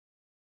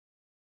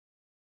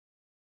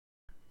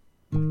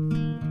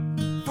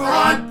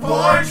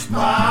Porch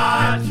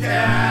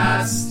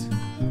Podcast.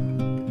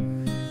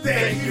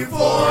 Thank you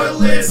for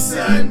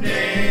listening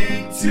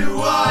to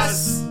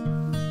us.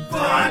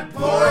 Front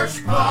Porch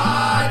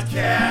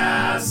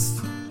Podcast.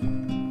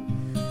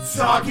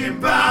 Talking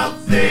about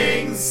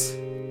things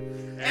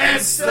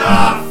and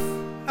stuff.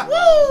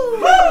 Woo!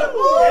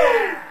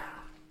 Yeah!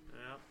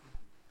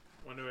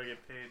 When do I get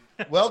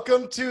paid?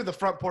 Welcome to the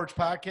Front Porch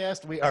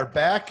Podcast. We are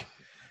back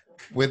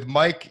with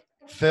Mike,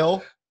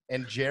 Phil,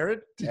 and Jared.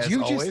 Did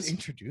you just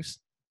introduce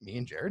me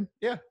and Jared?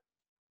 Yeah.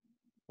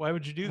 Why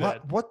would you do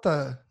that? What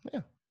the? Yeah.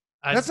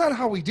 That's not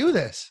how we do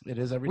this. It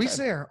is every We time.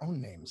 say our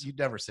own names. You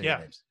never say your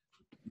names.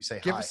 You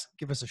say hi.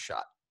 Give us a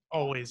shot.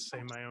 Always say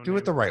my own Do name.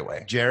 it the right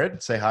way.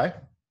 Jared, say hi.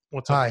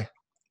 What's up? Hi.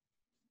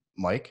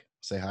 Mike,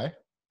 say hi.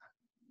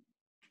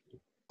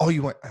 Oh,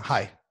 you went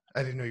hi.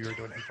 I didn't know you were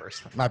doing it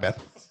first. My bad.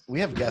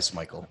 We have guests,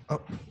 Michael.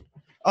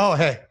 Oh,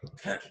 hey.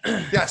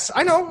 Yes,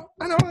 I know.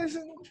 It's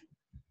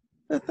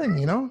the thing,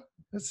 you know.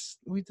 That's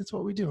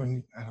what we do,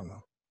 and I don't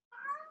know.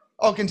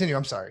 Oh, continue.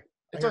 I'm sorry.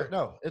 It's okay.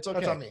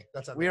 That's on me.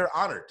 That's on We are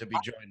honored to be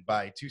joined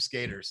by two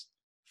skaters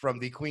from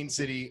the Queen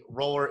City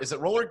Roller. Is it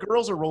Roller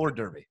Girls or Roller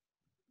Derby?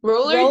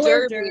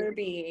 Roller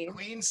Derby.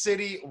 Queen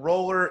City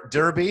Roller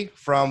Derby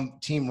from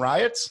Team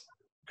Riots,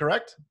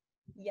 correct?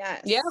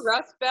 Yes. Yeah,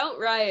 Rust Belt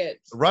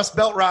Riots. Rust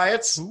Belt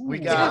Riots. Ooh, We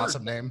that's an got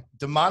awesome name.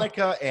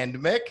 Demonica and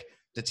Mick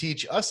to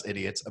teach us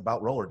idiots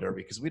about roller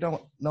derby because we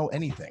don't know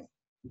anything.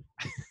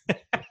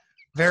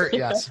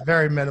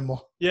 Very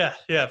minimal. Yeah,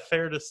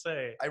 fair to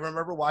say. I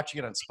remember watching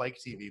it on Spike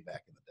TV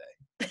back in the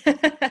day.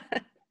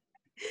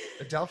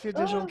 Adelphia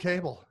Digital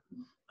Cable.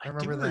 I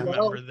remember do that.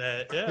 remember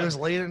that. Yeah. It was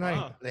late at night.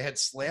 Wow. They had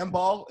slam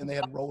ball and they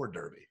had roller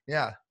derby.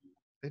 Yeah,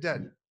 they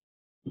did.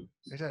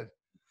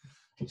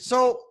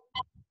 So,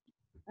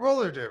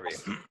 roller derby,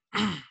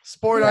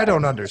 sport I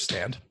don't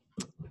understand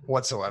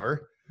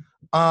whatsoever.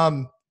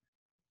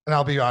 And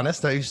I'll be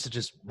honest, I used to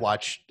just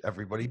watch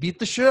everybody beat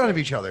the shit out of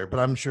each other, but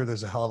I'm sure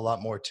there's a hell of a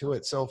lot more to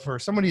it. So, for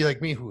somebody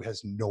like me who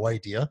has no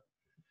idea,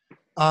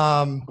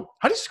 how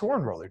do you score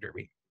in roller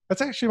derby?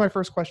 That's actually my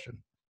first question.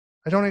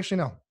 I don't actually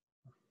know.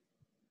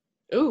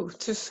 Ooh,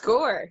 to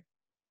score.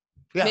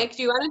 Yeah. Nick,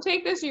 do you want to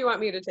take this or you want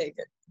me to take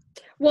it?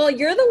 Well,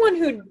 you're the one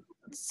who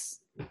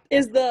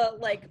is the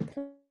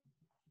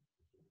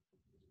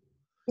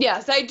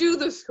Yes, I do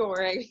the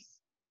scoring,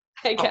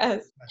 I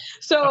guess.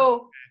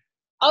 So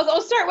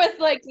I'll start with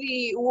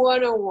the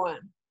 101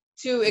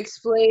 to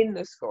explain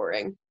the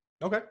scoring.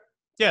 Okay.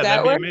 Yeah, That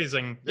that'd be work?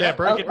 amazing. Yeah, Yeah,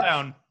 break okay. it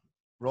down.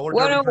 Roller derby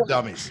for 101.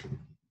 dummies.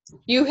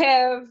 You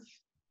have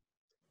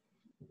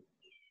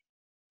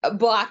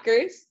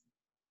blockers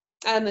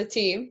on the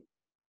team.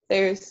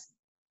 There's,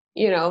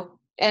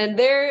 and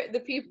they're the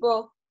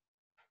people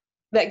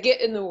that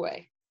get in the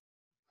way.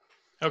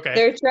 Okay.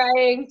 They're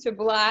trying to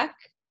block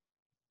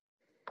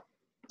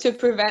to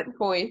prevent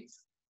points,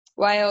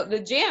 while the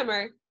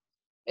jammer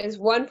is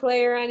one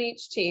player on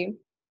each team.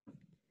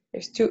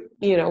 There's two,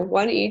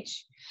 one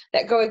each,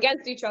 that go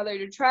against each other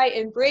to try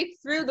and break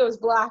through those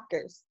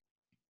blockers.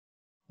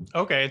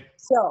 Okay.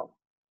 So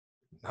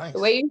Nice. the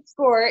way you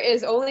score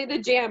is only the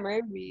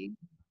jammer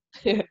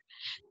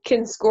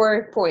can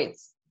score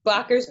points.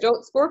 Blockers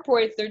don't score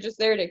points. They're just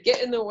there to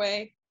get in the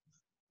way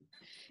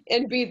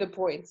and be the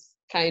points,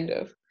 kind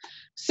of.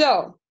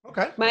 So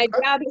my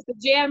job as the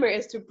jammer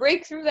is to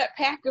break through that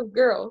pack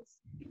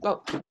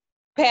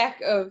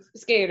of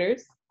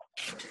skaters.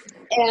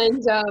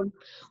 And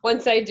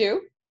once I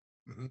do,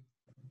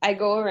 I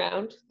go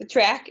around the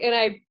track and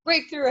I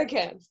break through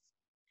again.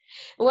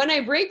 And when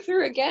I break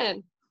through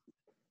again,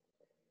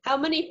 how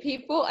many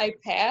people I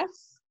pass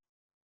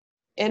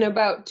in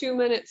about 2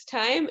 minutes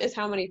time is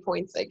how many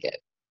points I get.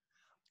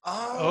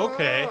 Oh,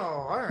 Okay.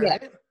 All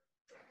right.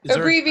 Yeah.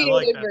 Abbreviated I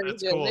like that.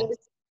 That's version. cool.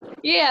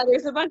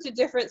 There's a bunch of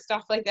different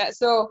stuff like that.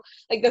 So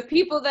the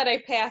people that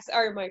I pass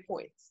are my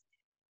points.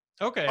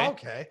 Okay.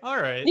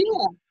 All right.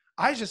 Yeah.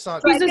 I just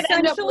thought. So I he's could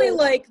end up essentially with-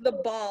 like the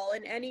ball.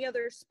 In any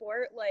other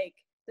sport,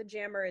 the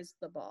jammer is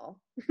the ball.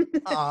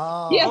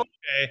 Oh, Yeah.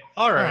 Okay.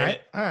 All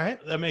right. All right.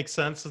 That makes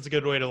sense. That's a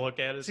good way to look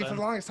at it. See, for then.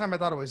 the longest time, I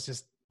thought it was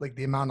just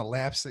the amount of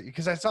laps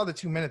because I saw the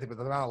 2 minute thing, but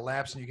the amount of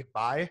laps and you get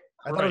by.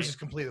 I thought it Right. was just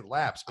completed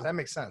laps, but that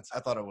makes sense. I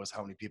thought it was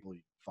how many people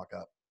you fuck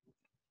up.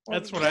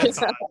 That's what I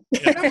thought.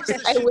 That was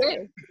the I shit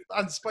win.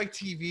 on Spike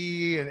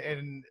TV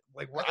and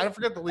I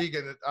forget the league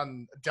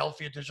on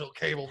Adelphia Digital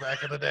Cable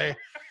back in the day.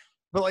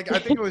 But I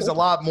think it was a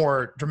lot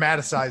more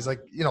dramatized,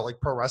 like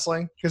pro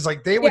wrestling, because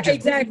they would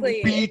just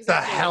beat the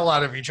hell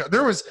out of each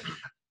other.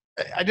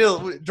 I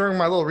did during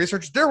my little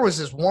research. There was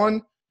this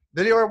one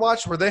video I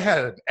watched where they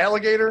had an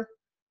alligator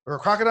or a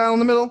crocodile in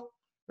the middle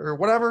or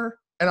whatever,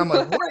 and I'm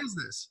like, what is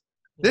this?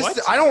 What?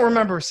 I don't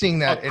remember seeing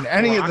that A in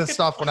any of the crocodile?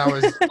 stuff when I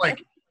was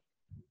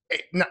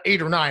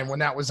 8 or 9 when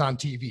that was on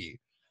TV.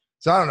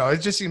 So I don't know. It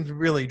just seems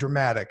really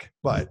dramatic.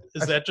 But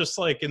Is that just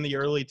in the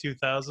early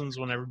 2000s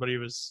when everybody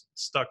was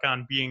stuck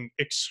on being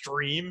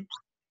extreme?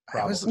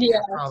 Probably. Yeah.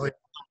 Probably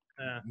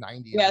Yeah.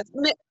 90. Yes.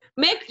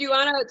 Mick, do you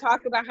want to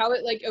talk about how it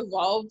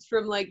evolved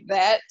from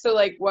that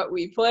to what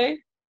we play?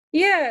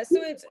 Yeah,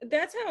 so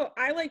that's how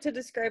I like to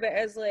describe it,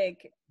 as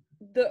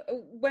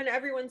when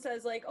everyone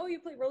says like, oh, you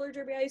play roller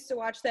derby, I used to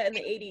watch that in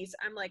the 80s.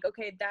 I'm like,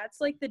 okay, that's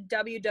like the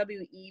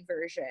WWE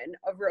version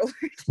of roller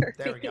derby.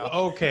 There we go.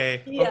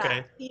 Okay. Yeah,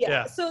 Okay.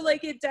 yeah. So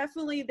like it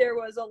definitely, there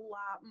was a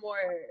lot more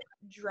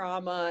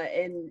drama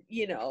and,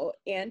 you know,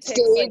 antics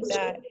like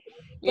that.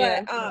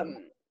 Yeah. But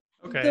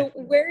Okay.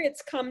 where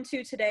it's come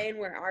to today and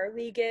where our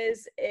league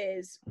is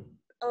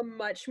a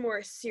much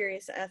more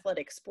serious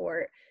athletic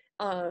sport.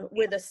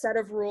 With a set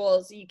of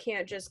rules. You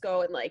can't just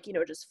go and like, you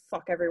know, just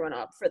fuck everyone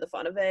up for the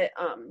fun of it.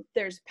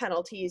 There's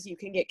penalties. You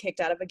can get kicked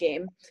out of a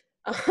game.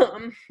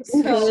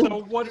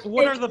 So what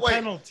are the Wait,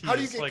 penalties? how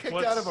do you get like, kicked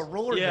what's- out of a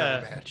roller derby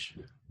match?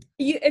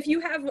 if you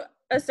have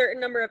a certain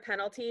number of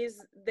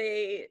penalties,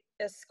 they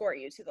escort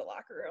you to the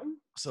locker room.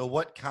 So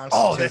what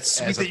constitutes that's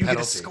sweet as that a you get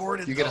penalty?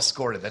 escorted, You get though.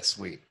 escorted. That's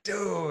sweet.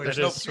 Dude, That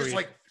no, is just sweet.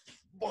 like,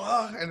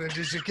 and then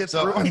just get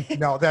So- through.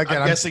 No, that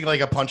again, I'm guessing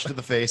like a punch to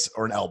the face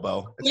or an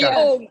elbow. It's Yeah. gotta-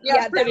 Oh yeah,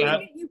 that pretty would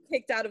much. get you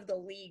kicked out of the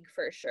league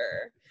for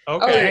sure.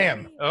 Okay.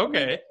 Damn.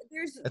 Okay.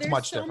 There's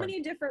much so different.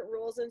 many different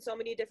rules and so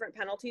many different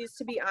penalties.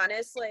 To be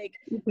honest, like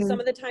Mhm. some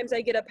of the times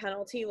I get a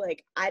penalty,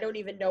 like I don't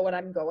even know what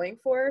I'm going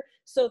for.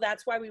 So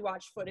that's why we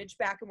watch footage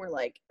back and we're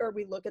like, or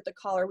we look at the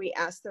call or we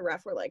ask the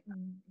ref, we're like,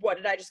 what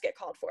did I just get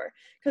called for?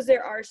 Because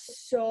there are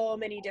so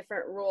many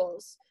different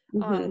rules.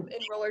 Mhm. In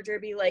roller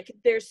derby, like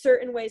there's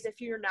certain ways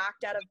if you're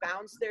knocked out of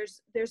bounds,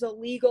 there's a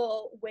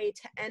legal way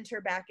to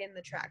enter back in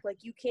the track. Like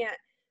you can't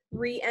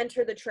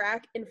re-enter the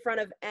track in front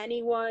of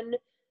anyone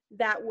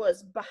that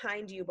was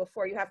behind you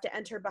before. You have to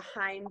enter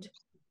behind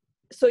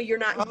so you're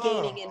not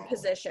gaining in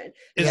position.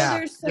 Is- So yeah,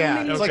 there's so yeah,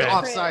 many it's like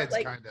different, offsides,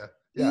 like, kind of.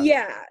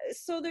 yeah.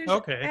 So there's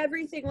Okay.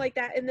 everything like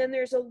that, and then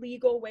there's a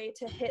legal way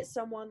to hit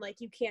someone.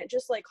 Like you can't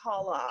just like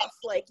haul off.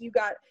 Like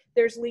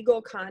there's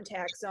legal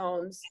contact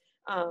zones.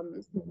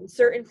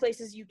 Certain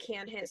places you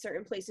can hit,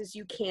 certain places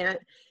you can't.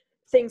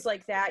 Things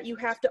like that. You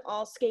have to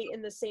all skate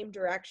in the same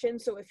direction.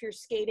 So if you're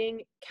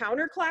skating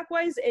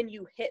counterclockwise and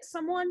you hit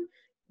someone,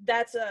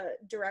 that's a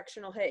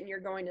directional hit and you're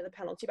going to the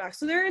penalty box.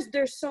 So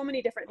there's so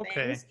many different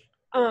Okay. things.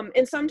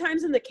 And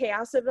sometimes in the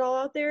chaos of it all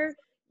out there,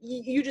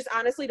 you just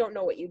honestly don't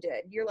know what you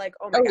did. You're like,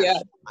 oh my Oh, gosh, yeah.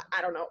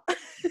 I don't know.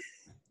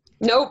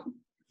 Nope.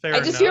 Fair I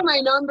just hear my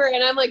number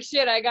and I'm like,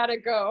 shit, I gotta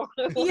go.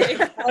 Like,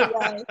 all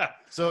right.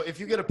 So if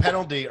you get a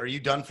penalty, are you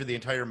done for the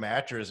entire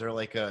match, or is there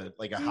like a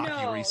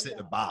hockey where you sit in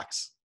a No.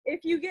 box?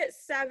 If you get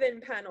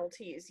 7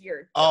 penalties,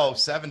 you're Oh,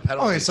 7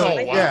 penalties. Okay, so- I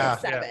think yeah.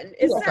 it's 7.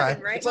 It's Okay.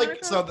 7, right? It's like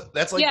Monica?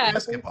 that's like Yeah.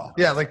 basketball.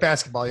 Yeah, like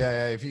basketball.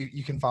 Yeah. If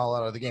you can foul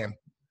out of the game.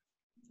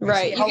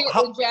 Right. How- You get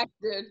how-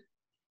 ejected.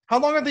 How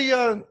long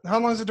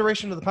is the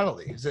duration of the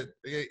penalty? Is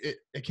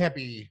it can't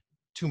be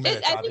 2 minutes, I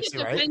think it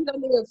obviously, right? depends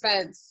on the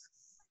offense.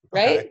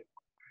 Right? Okay.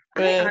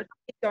 I Yeah. honestly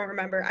don't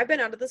remember. I've been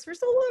out of this for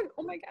so long.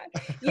 Oh my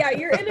god. Yeah,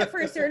 you're in it for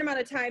a certain amount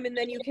of time, and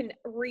then you can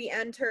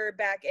re-enter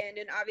back in.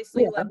 And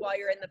obviously, Yeah. like while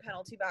you're in the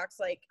penalty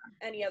box, like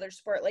any other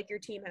sport, like your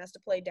team has to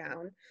play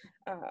down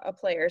a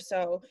player.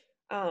 So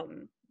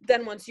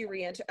then once you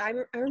re-enter, I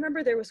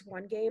remember there was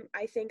one game.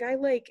 I think I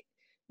like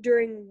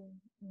during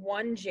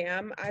one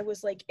jam, I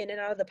was like in and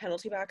out of the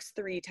penalty box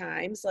 3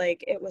 times.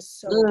 Like it was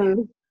so bad.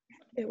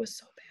 It was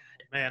so bad.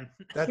 Man.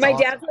 That's My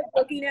awesome. dad's like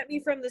looking at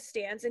me from the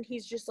stands and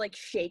he's just like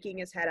shaking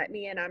his head at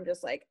me and I'm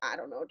just like, I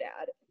don't know,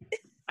 Dad.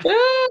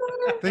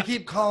 They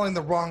keep calling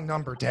the wrong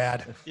number,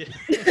 Dad. Yeah,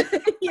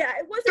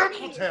 it wasn't That's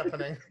me. what's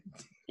happening.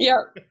 Yeah.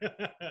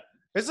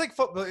 It's like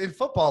in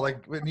football,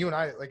 like when you and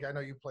I, like I know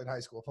you played high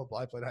school football,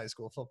 I played high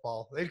school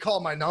football. They'd call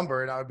my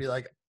number and I would be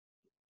like,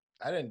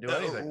 I didn't do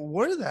anything.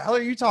 what the hell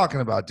are you talking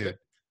about, dude?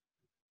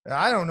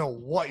 I don't know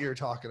what you're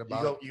talking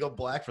about. You go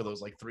black for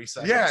those like 3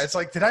 seconds. Yeah, it's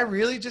like, did I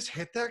really just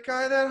hit that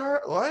guy that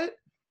hard? What?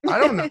 I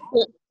don't know.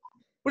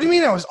 What do you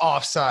mean I was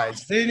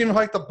offsides? They didn't even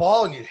hike the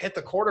ball and you hit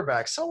the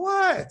quarterback. So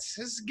what?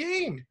 It's a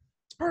game.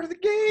 It's part of the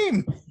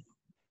game.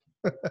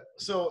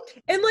 So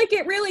And like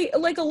it really,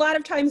 like a lot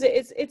of times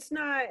it's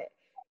not,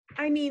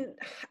 I mean,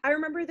 I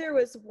remember there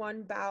was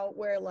one bout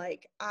where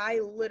like I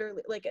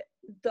literally, like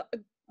the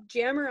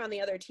jammer on the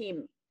other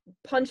team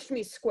punched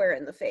me square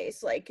in the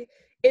face, like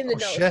in the Oh,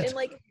 nose. shit. And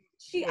like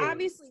she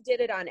obviously did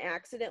it on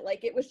accident.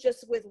 Like it was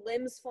just with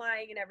limbs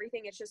flying and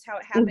everything. It's just how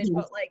it happened. Mhm.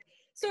 But like,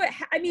 so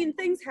I mean,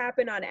 things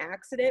happen on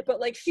accident, but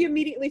like she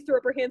immediately threw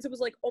up her hands and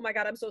was like, oh my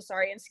God, I'm so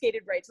sorry. And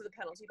skated right to the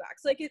penalty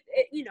box. Like it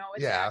you know,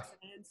 it's Yeah.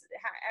 accidents.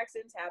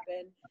 Accidents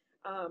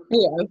happen.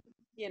 Yeah.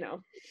 You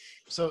know.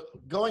 So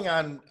going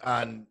on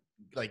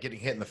like getting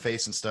hit in the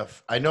face and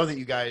stuff. I know that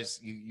you guys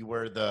you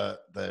wear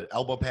the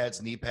elbow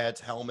pads, knee pads,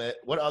 helmet.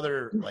 What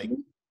other like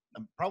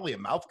probably a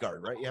mouth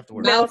guard, right? You have to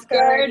wear Mouth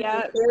guard,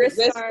 yeah, wrist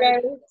wrist guard.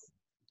 guard.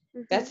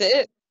 Mhm. That's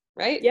it.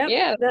 Right? Yep,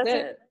 Yeah. that's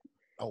it.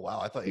 Oh wow,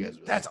 I thought you guys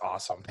That's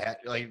awesome. pat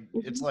like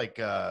it's like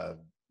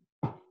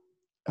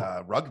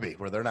rugby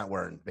where they're not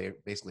wearing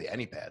basically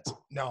any pads.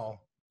 No,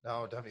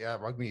 definitely. Yeah,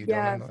 rugby. You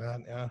Yeah. don't know that.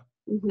 Yeah.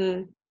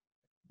 Mm-hmm.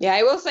 Yeah,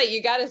 I will say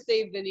you got to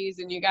save the knees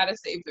and you got to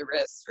save the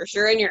wrists for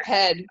sure. In your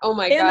head. Oh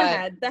my And God. the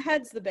head. The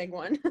head's the big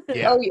one.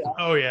 Yeah. Oh yeah.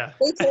 Oh yeah.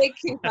 They take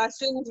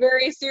concussions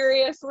very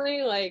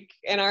seriously. Like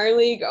in our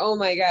league, oh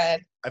my God.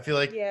 I feel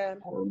like Yeah.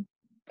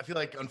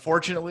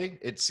 unfortunately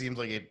it seems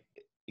like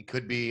it it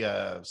could be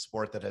a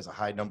sport that has a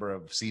high number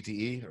of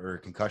CTE or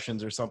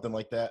concussions or something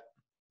like that?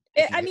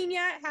 I mean,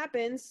 yeah, it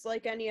happens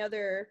like any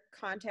other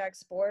contact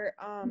sport.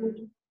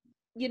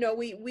 You know,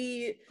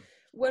 we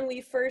when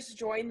we first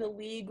join the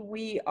league,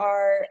 we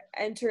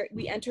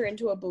enter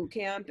into a boot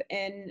camp,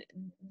 and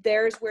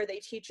there's where they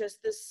teach us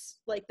this,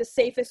 like, the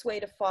safest way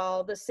to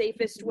fall, the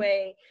safest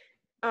way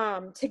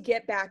to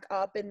get back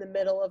up in the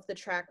middle of the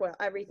track while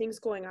everything's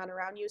going on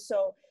around you.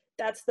 So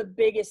that's the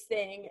biggest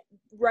thing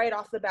right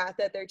off the bat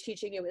that they're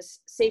teaching you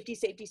is safety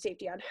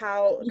on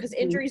how, because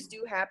injuries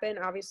do happen.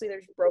 Obviously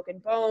there's broken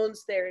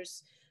bones,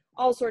 there's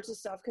all sorts of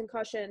stuff,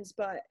 concussions,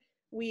 but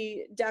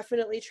we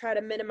definitely try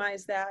to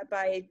minimize that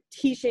by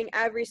teaching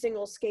every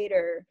single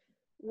skater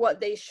what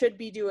they should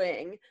be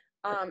doing.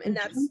 And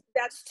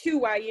that's too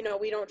why, you know,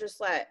 we don't just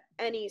let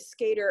any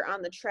skater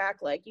on the track,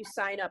 like, you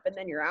sign up and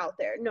then you're out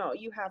there. No,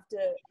 you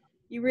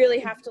really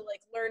have to,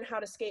 like, learn how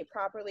to skate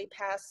properly,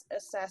 pass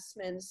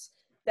assessments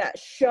that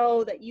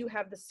show that you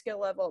have the skill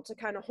level to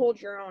kind of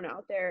hold your own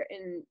out there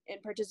and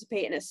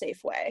participate in a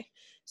safe way.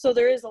 So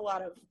there is a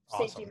lot of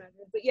safety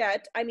measures, but yeah,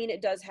 I mean,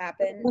 it does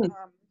happen.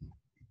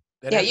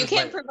 Yeah, you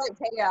can't prevent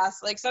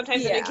chaos. Like,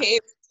 sometimes in a cave,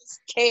 it's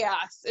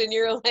chaos, and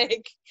you're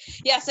like,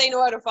 yes, I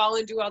know how to fall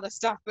and do all this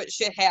stuff, but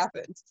shit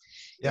happens.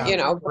 Yeah. You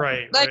know,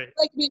 Right. Like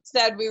Mick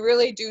said, we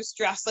really do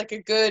stress like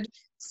a good,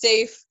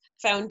 safe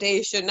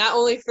foundation, not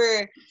only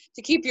to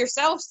keep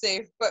yourself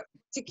safe, but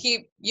to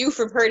keep you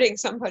from hurting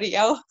somebody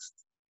else.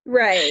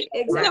 Right.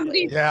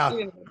 Exactly. Yeah.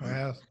 You know.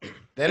 Yeah.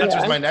 That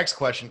answers my next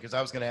question, because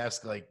I was going to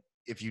ask, like,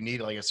 if you need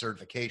like a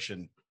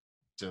certification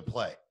to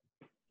play.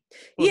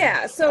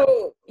 Yeah,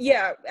 so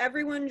yeah,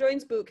 everyone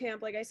joins boot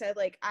camp. Like I said,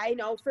 like, I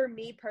know for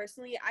me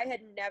personally, I had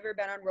never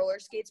been on roller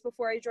skates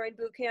before I joined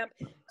boot camp.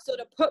 So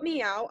to put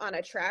me out on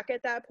a track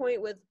at that point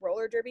with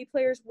roller derby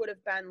players would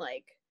have been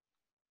like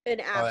an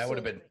absolute that would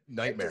have been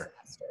nightmare.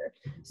 disaster.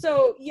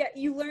 So yeah,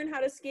 you learn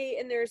how to skate,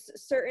 and there's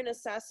certain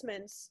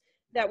assessments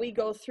that we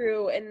go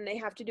through, and they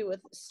have to do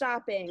with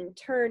stopping,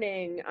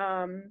 turning,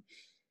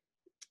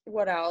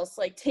 what else,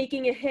 like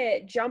taking a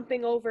hit,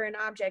 jumping over an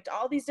object,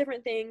 all these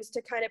different things to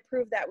kind of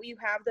prove that you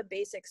have the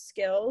basic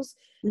skills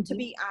to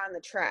be on the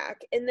track.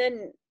 And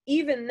then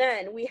even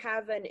then we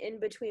have an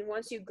in between.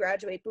 Once you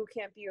graduate boot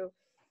camp, you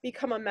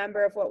become a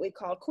member of what we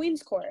call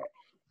Queen's Court,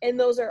 and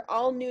those are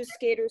all new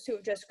skaters who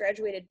have just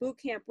graduated boot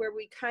camp, where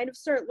we kind of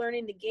start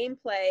learning the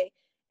gameplay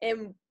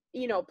and,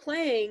 you know,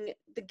 playing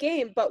the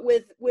game, but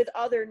with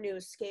other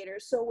new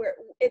skaters. So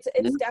it's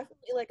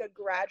definitely like a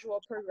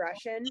gradual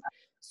progression,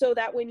 so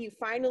that when you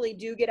finally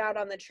do get out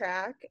on the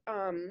track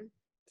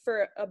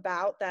for a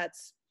bout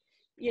that's,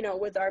 you know,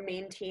 with our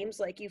main teams,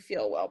 like, you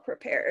feel well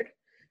prepared.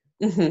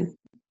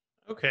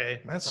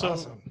 Okay, That's so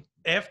awesome.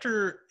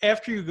 After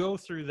you go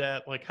through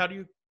that, like, how do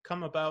you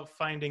come about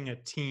finding a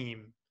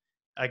team?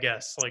 I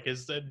guess, like,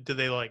 do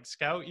they like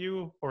scout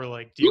you, or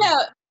like do you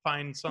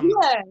find some?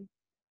 Yeah.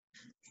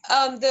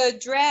 The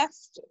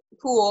draft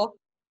pool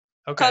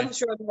comes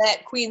from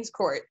that Queen's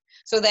Court.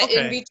 So that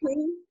in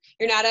between,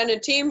 you're not on a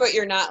team, but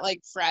you're not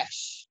like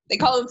fresh. They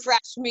call them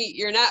fresh meat.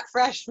 You're not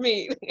fresh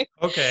meat.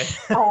 Okay.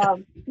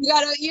 You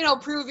gotta, you know,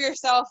 prove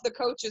yourself. The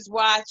coaches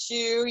watch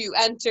you. You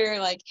enter,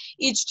 like,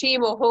 each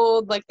team will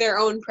hold like their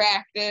own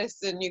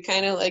practice, and you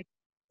kind of like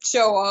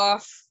show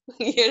off.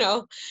 You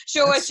know,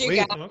 show That's what you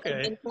sweet. got. Okay.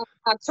 And then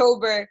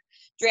October,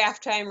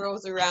 draft time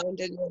rolls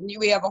around, and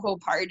we have a whole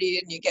party,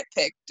 and you get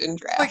picked and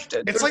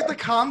drafted. It's like the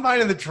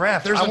combine and the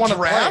draft. There's I a want to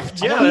draft?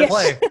 play. Yeah, I want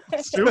to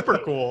play. Super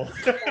cool.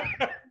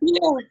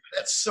 Yeah.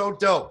 That's so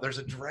dope. There's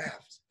a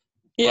draft.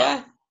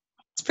 Yeah.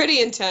 It's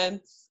pretty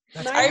intense.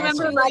 I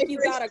remember awesome. like My you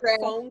first got a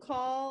draft. phone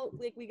call,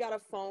 like we got a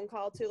phone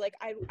call too. Like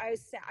I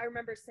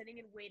remember sitting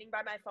and waiting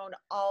by my phone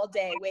all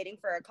day waiting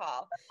for a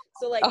call.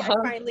 So like I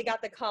finally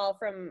got the call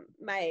from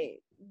my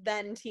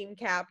then team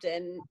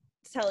captain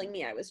telling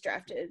me I was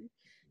drafted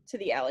to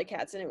the Alley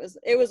Cats, and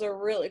it was a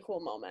really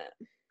cool moment.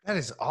 That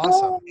is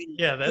awesome.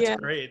 Yeah, that's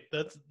great.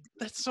 That's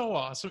so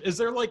awesome. Is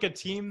there like a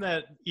team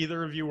that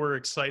either of you were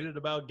excited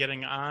about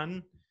getting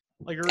on?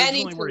 Like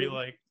originally, were you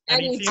like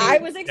any team? I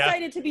was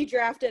excited to be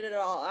drafted at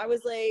all. I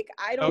was like,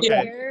 I don't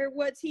care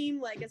what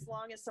team, like, as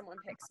long as someone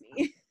picks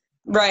me.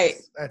 Right.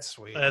 That's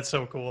sweet. That's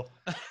so cool.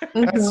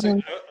 That's,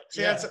 see,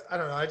 that's, I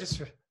don't know. I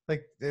just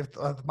like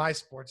my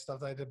sports stuff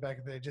that I did back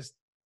in the day.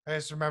 I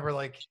just remember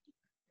like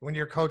when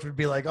your coach would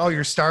be like, "Oh,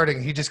 you're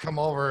starting," he'd just come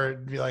over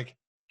and be like,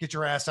 "Get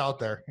your ass out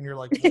there," and you're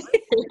like,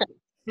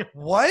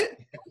 "What?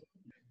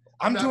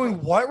 I'm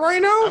doing what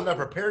right now? I'm not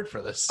prepared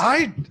for this."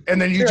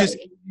 And then you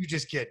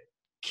just get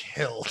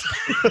killed.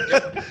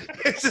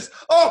 It's just,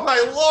 oh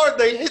my Lord,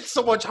 they hit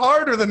so much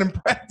harder than in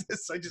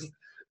practice.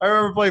 I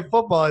remember playing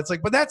football. It's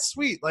like, but that's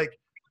sweet. Like,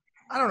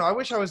 I don't know. I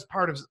wish I was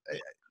part of.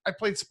 I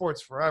played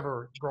sports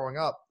forever growing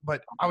up,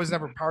 but I was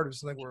never part of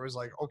something where it was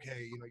like,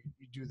 okay, you know,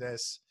 you do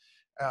this.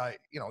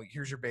 You know,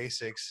 here's your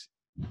basics.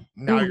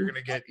 Now you're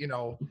gonna get, you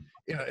know,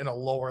 in a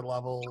lower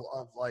level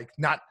of like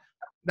not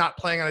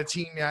playing on a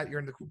team yet. You're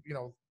in the, you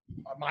know,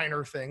 a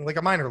minor thing, like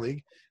a minor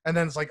league, and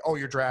then it's like, oh,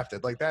 you're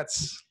drafted. Like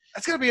that's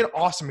That's gonna be an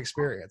awesome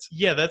experience.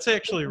 Yeah, that's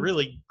actually a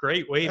really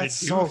great way That's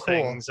to do so cool.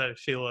 things. I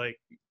feel like.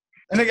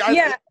 And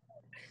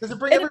does it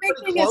bring and a big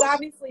everybody thing close? is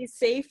obviously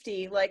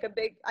safety. Like that's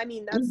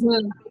Mhm.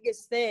 the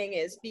biggest thing,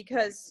 is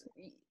because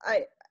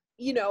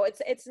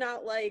it's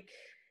not like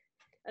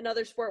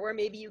another sport where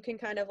maybe you can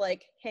kind of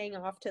like hang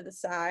off to the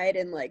side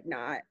and like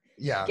not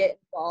get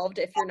involved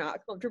if you're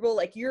not comfortable.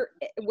 Like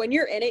when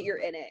you're in it,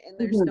 and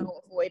there's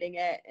no avoiding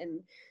it.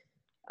 And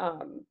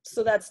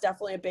so that's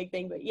definitely a big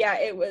thing. But yeah,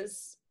 it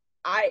was.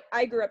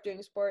 I grew up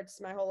doing sports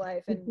my whole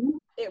life, and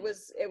it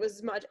was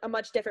a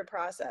much different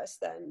process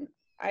than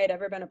I had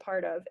ever been a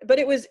part of. But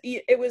it was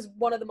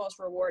one of the most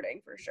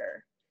rewarding for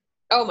sure.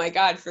 Oh my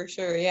God, for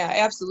sure. Yeah,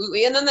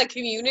 absolutely. And then the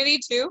community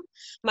too.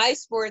 My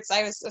sports,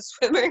 I was a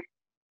swimmer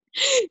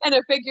and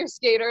a figure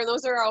skater, and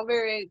those are all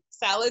very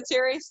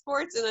solitary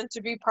sports. And then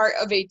to be part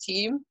of a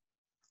team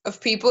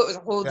of people, it was a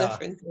whole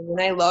different thing.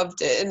 And I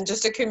loved it. And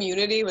just a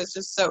community was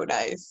just so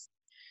nice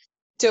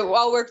to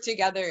all work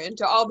together and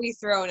to all be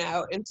thrown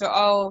out and to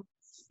all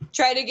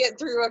try to get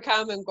through a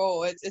common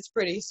goal. It's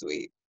pretty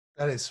sweet.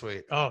 That is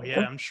sweet. Oh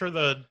yeah, I'm sure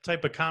the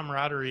type of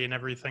camaraderie and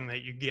everything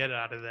that you get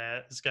out of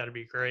that has got to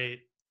be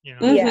great. You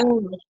know. Yeah.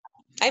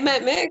 I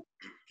met Mick.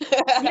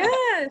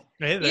 Yeah.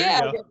 Hey,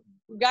 there you go.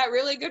 We've got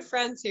really good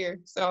friends here.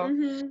 So,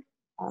 and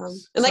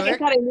So like I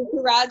said, I moved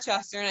to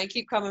Rochester, and I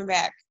keep coming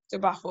back to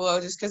Buffalo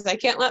just because I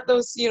can't let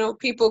those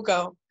people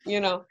go.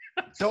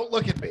 Don't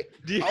look at me.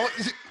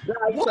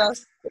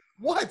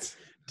 What?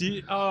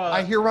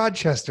 I hear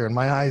Rochester, and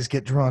my eyes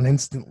get drawn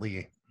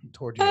instantly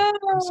toward you.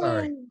 I'm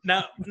sorry.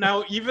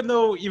 Now, even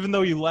though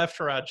you left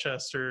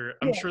Rochester,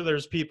 I'm sure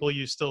there's people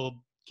you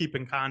still keep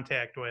in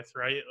contact with,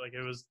 right? Like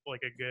it was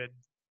like a good,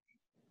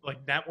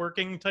 like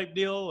networking type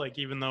deal. Like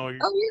even though you're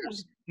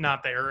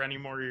not there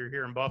anymore, you're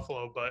here in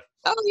Buffalo. But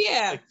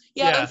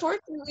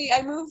unfortunately,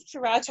 I moved to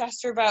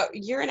Rochester about a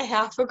year and a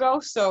half ago.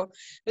 So it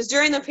was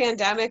during the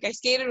pandemic. I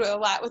skated a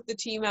lot with the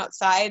team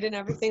outside and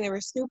everything. They were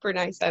super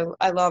nice.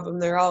 I love them.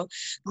 They're all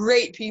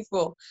great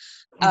people.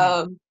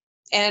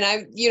 And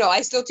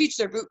I still teach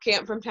their boot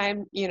camp from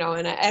time,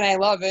 and I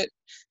love it.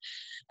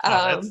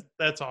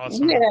 That's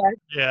awesome.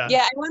 Yeah.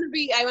 I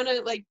want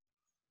to like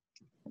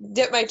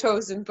dip my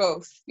toes in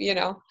both.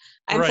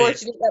 I'm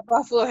fortunate that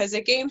Buffalo has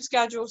a game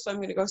schedule, so I'm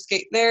going to go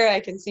skate there. I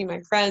can see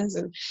my friends,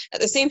 and at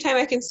the same time,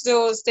 I can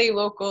still stay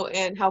local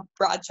and help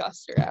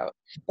Rochester out,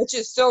 which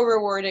is so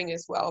rewarding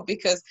as well.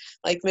 Because,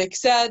 like Mick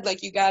said,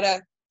 like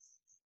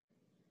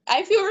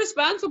I feel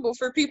responsible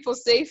for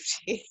people's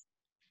safety.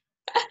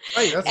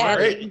 Right, that's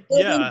great.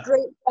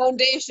 Great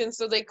foundation,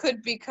 so they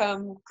could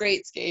become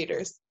great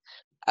skaters.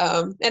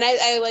 And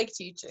I like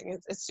teaching.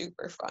 It's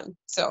super fun.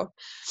 So.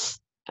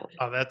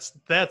 Oh,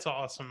 that's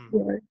awesome.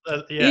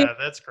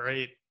 That's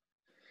great.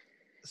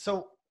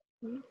 So,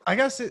 I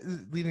guess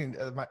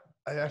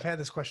I've had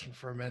this question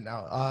for a minute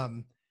now.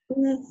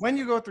 When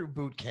you go through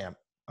boot camp,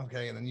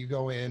 okay, and then you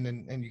go in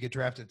and you get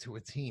drafted to a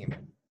team,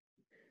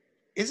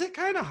 is it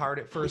kind of hard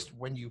at first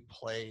when you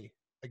play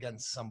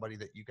against somebody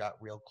that you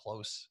got real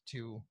close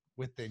to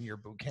within your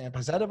boot camp?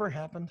 Has that ever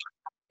happened?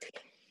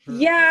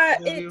 Yeah,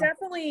 it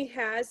definitely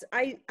has.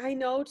 I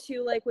know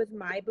too, like with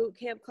my boot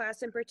camp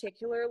class in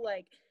particular,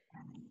 like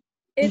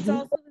it's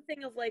also the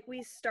thing of like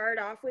we start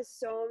off with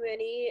so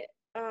many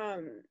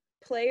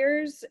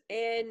players,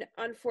 and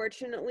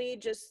unfortunately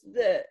just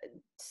the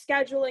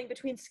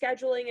between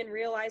scheduling and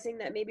realizing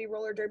that maybe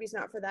roller derby's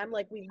not for them,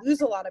 like we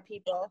lose a lot of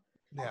people.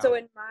 So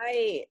in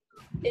my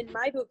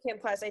boot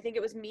camp class, I think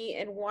it was me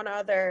and one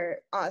other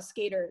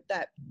skater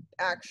that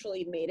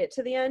actually made it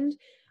to the end.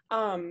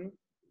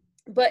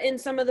 But in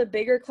some of the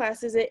bigger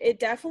classes, it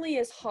definitely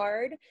is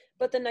hard.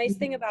 But the nice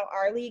thing about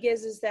our league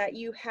is that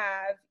you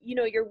have,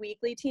 your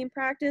weekly team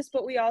practice,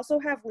 but we also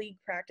have league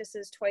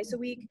practices twice a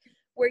week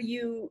where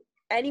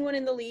anyone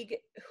in the league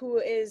who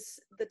is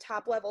the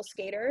top level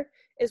skater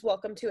is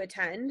welcome to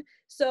attend.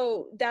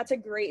 So that's a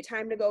great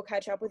time to go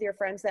catch up with your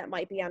friends that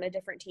might be on a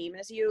different team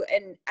as you.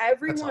 And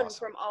everyone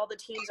from all the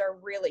teams are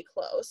really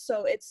close.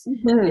 So it's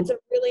a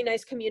really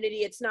nice community.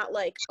 It's not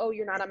like, oh,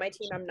 you're not on my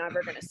team, I'm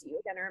never going to see you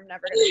again, or I'm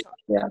never going to talk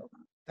to you.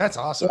 That's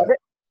awesome.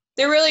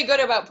 They're really good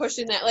about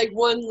pushing that like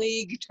one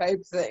league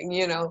type thing,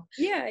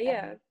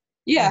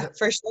 Yeah,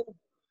 for sure.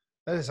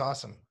 That is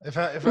awesome. If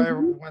I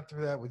ever went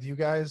through that with you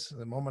guys,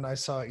 the moment I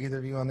saw either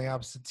of you on the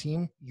opposite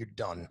team, you're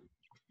done.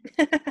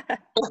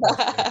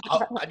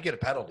 I'd get a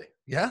penalty.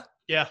 Yeah?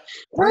 Yeah.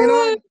 Bring it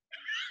on.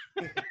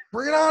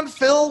 Bring it on,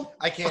 Phil.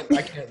 I can't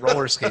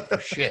roller skate for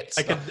shit.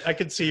 So. I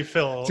could see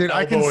Phil. Dude,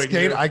 I can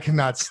skate. You. I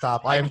cannot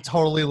stop. I am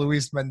totally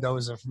Luis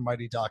Mendoza from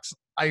Mighty Ducks.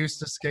 I used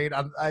to skate.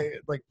 I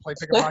like play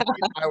pickup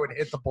hockey. I would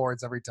hit the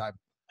boards every time.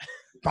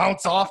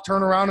 Bounce off,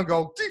 turn around, and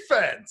go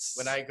defense.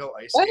 When I go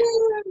ice skating,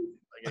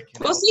 like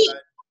I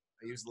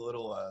use the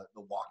little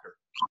the walker.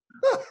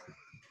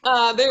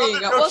 There you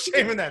go. No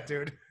shame in that,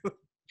 dude.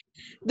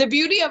 The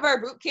beauty of our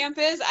boot camp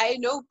is I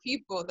know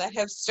people that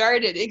have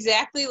started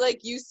exactly like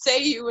you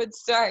say you would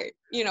start,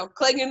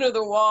 clinging to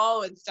the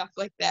wall and stuff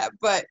like that.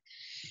 But,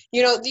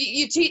 you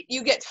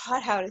get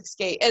taught how to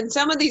skate. And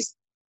some of these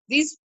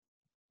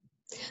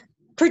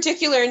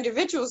particular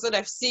individuals that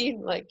I've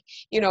seen, like,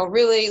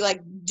 really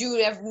like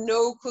have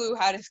no clue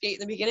how to skate in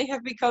the beginning,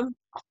 have become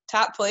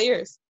top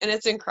players, and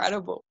it's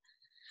incredible.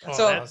 Oh,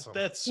 So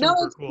that's no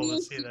super cool to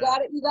excuse. see You that.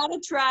 gotta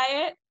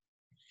try it.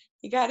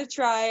 You gotta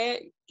try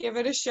it. Give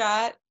it a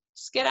shot.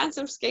 Just get on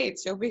some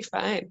skates. You'll be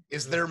fine.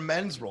 Is there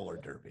men's roller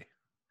derby?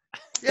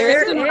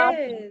 There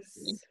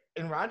is.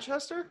 In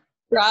Rochester?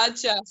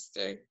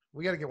 Rochester.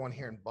 We got to get one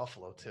here in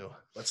Buffalo too.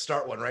 Let's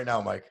start one right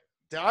now, Mike.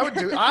 I would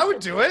do it. I would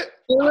do it.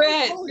 Do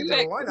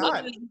it. Why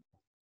not?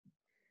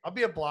 I'll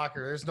be a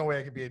blocker. There's no way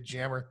I could be a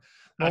jammer.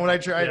 The moment I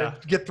try to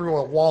get through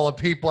a wall of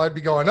people, I'd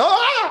be going,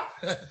 ah!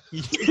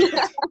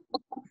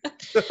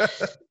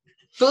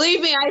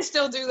 Believe me, I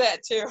still do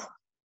that too.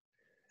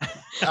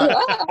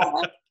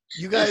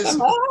 You guys,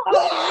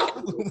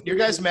 your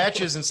guys'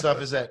 matches and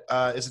stuff, is it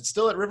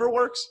still at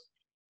Riverworks?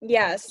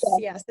 Yes,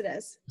 it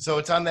is. So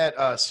it's on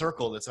that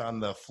circle that's on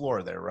the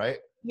floor there, right?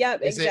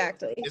 Yep,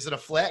 exactly. Is it a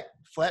flat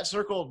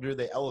circle, or do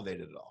they elevate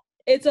it at all?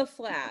 It's a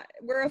flat.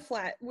 We're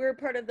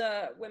part of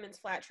the women's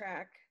flat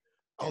track.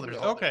 Oh, there's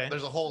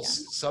a whole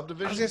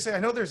subdivision. I was gonna say, I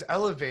know there's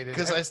elevated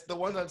because the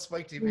one on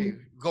Spike TV.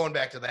 Going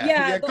back to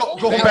that,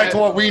 going back to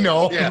what we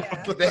know.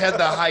 Yeah, they had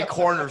the high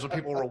corners where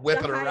people were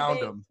whipping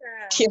around them.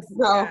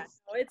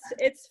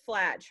 It's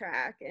flat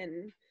track,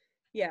 and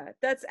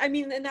that's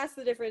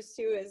the difference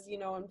too. Is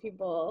when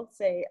people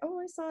say, "Oh,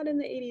 I saw it in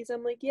the '80s,"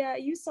 I'm like, "Yeah,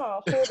 you saw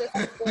a whole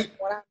different thing than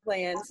what I'm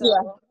playing."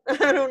 So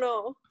I don't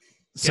know.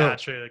 So,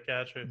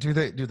 gotcha. Do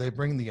they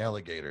bring the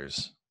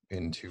alligators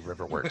into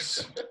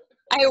Riverworks?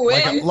 I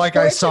wish. Like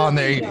I saw in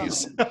the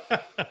 80s.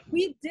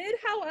 We did,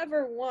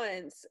 however,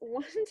 one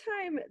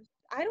time,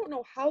 I don't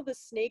know how the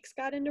snakes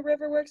got into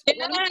Riverworks, but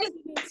one of the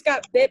snakes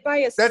got bit by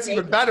a snake. That's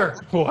even better.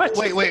 What?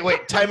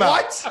 Wait, time out.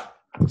 What?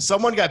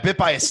 Someone got bit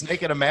by a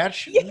snake in a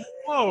match? Yeah.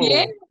 Whoa.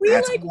 Yeah.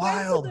 That's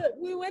wild.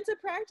 We went to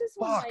practice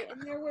one night,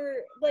 and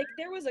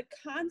there was a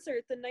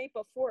concert the night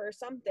before or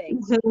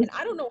something. And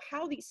I don't know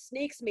how these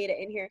snakes made it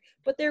in here,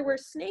 but there were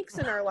snakes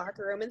in our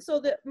locker room. And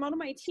so one of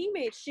my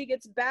teammates, she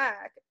gets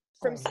back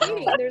from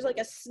skating, and there's like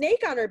a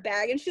snake on her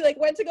bag, and she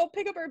went to go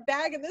pick up her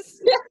bag, and this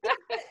snake was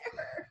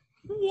there.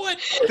 What?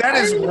 That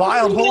is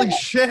wild. Holy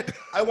shit.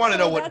 I want to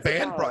know what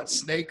band brought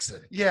snakes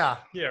in. Yeah.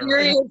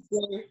 Right.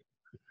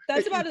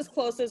 That's about as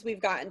close as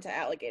we've gotten to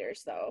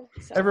alligators, though.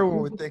 So.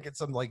 Everyone would think it's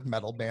some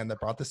metal band that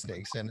brought the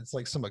snakes in. It's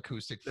like some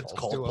acoustic. It's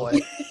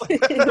Coldplay.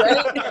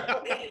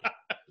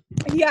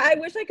 Yeah, I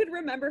wish I could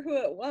remember who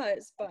it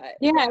was, but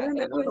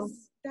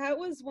that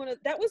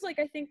was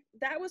I think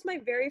that was my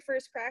very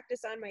first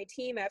practice on my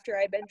team after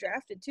I'd been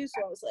drafted too.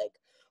 So I was like,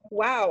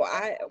 wow,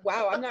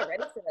 I'm not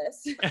ready for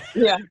this.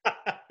 Yeah.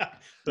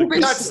 We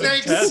got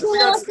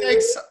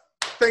snakes.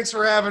 Thanks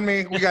for having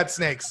me. We got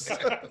snakes.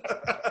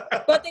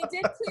 But they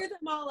did clear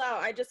them all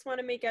out. I just want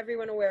to make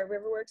everyone aware.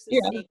 Riverworks is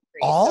snake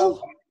free. All?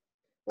 So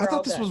I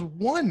thought this was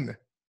one.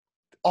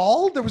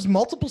 All? There was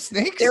multiple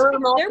snakes? There were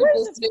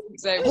multiple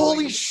snakes.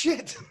 Holy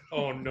shit.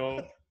 Oh,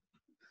 no.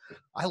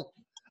 I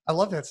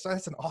love that story.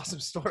 That's an awesome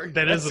story.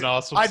 That is an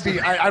awesome story.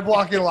 I'd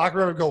walk in the locker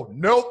room and go,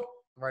 nope.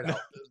 Right out.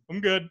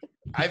 I'm good.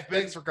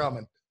 Thanks for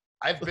coming.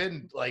 I've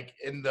been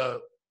in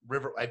the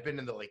river. I've been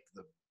in the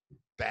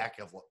back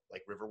of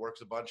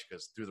Riverworks a bunch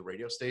because through the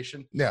radio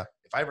station. Yeah.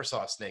 If I ever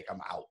saw a snake,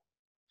 I'm out.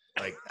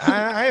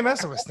 I ain't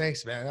messing with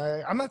snakes,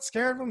 man. I'm not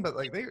scared of them, but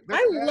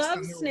I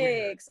love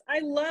snakes. I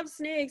love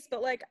snakes,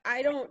 but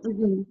I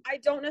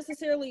don't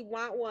necessarily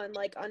want one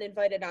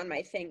uninvited on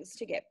my things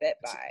to get bit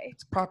by.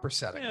 It's proper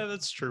setting. Yeah,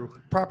 that's true.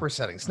 Proper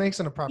setting. Snakes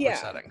in a proper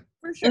setting.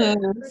 For sure.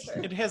 For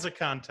sure. It has a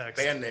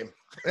context. Band name.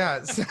 Yeah,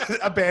 it's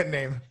a band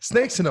name.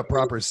 Snakes in a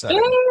proper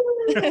setting.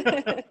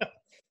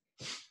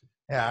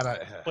 Yeah.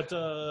 But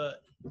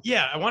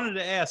I wanted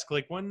to ask,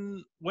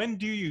 when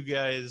do you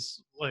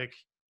guys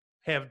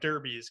have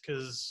derbies?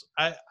 Because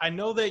I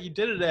know that you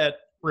did it at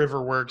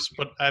Riverworks,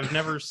 but I've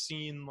never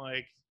seen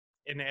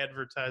an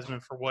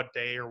advertisement for what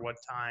day or what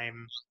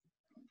time.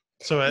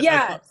 So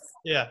yeah.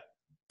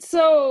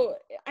 So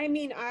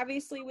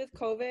obviously with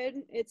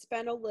COVID, it's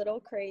been a little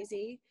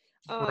crazy.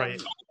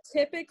 Right.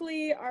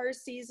 Typically, our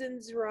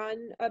seasons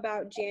run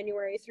about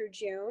January through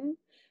June.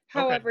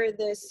 However,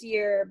 this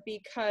year,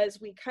 because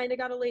we kind of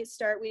got a late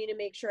start, we need to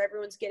make sure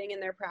everyone's getting in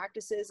their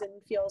practices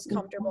and feels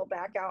comfortable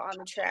back out on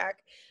the track.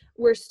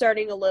 We're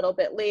starting a little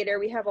bit later.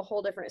 We have a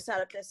whole different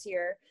setup this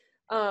year.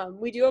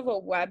 We do have a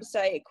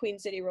website, Queen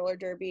City Roller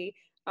Derby,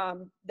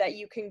 that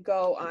you can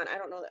go on. I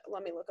don't know that.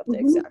 Let me look up the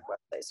exact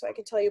website so I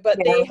can tell you. But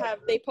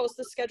they post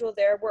the schedule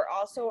there. We're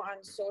also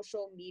on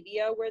social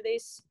media where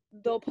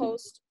they'll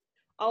post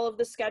all of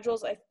the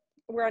schedules.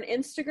 We're on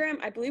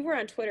Instagram. I believe we're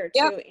on Twitter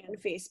too, and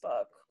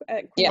Facebook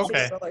at Queen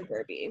City Roller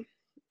Derby.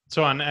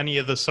 So on any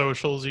of the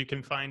socials, you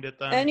can find it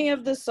then? Any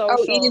of the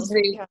socials. Oh,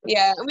 easy.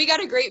 Yeah, and we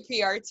got a great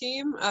PR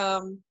team.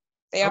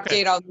 They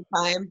update all the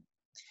time.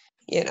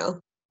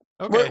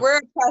 We're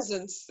a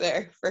presence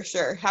there for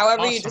sure.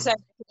 However you decide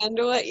to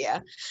handle it,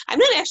 I'm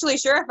not actually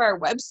sure if our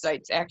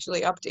website's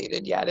actually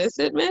updated yet. Is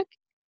it, Mick?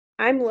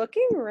 I'm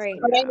looking right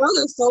now. But I know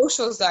the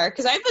socials are,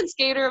 because I've been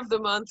Skater of the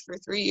Month for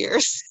 3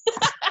 years.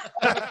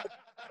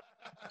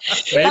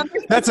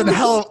 That's a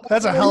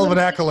hell of an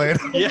accolade.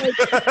 Yeah.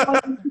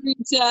 3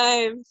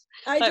 times.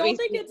 I Let me don't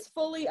think see. it's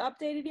fully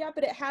updated yet,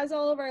 but it has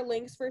all of our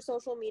links for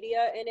social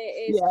media, and it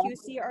is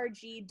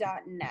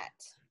qcrg.net.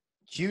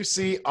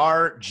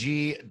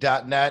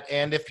 QCRG.net.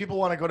 And if people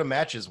want to go to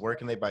matches, where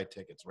can they buy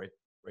tickets? Right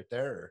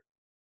there? Or?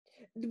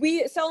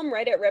 We sell them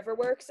right at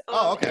Riverworks.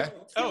 Oh, okay. And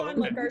too, on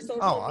like our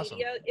social awesome.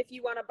 media, if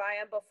you want to buy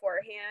them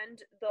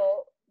beforehand,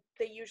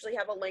 they usually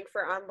have a link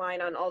for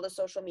online on all the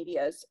social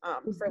medias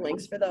for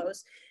links for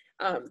those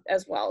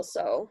as well.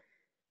 So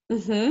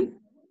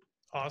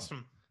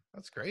Awesome.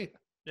 That's great.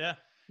 Yeah.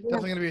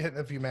 Definitely gonna be hitting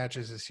a few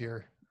matches this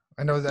year.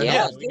 I know that.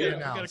 Yeah, We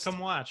gotta come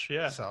watch.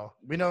 Yeah. So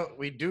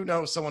We do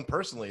know someone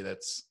personally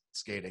that's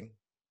skating.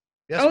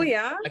 yes.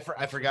 yeah.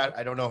 I forgot.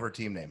 I don't know her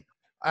team name.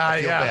 Yeah.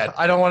 feel bad.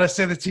 I don't want to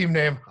say the team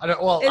name. I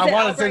don't. Well, Is I it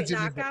want to say outright the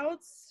team name.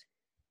 knockouts?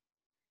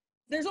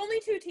 There's only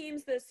 2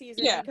 teams this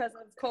season because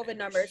of COVID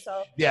numbers.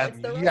 So Yeah, it's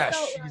the yes, Rust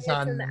Belt she's Riots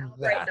on and the outright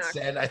that.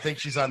 knockouts. And I think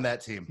she's on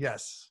that team.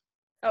 Yes.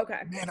 Okay.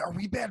 Man, are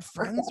we bad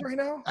friends right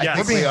now? I Yes.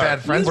 think We're being we are.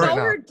 bad friends You right know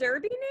now. her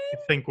derby name? I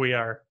think we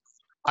are.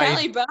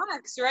 Kelly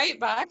Box, right?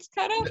 Box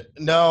cut up?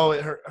 No,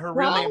 her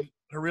real No? name.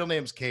 Her real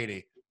name's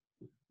Katie.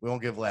 We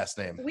won't give last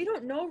name. We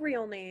don't know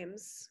real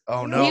names.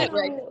 Oh, We no. don't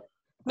Right. know-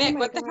 Mick, my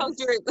what the God. hell's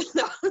your...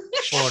 No.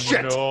 Oh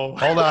Shit. no.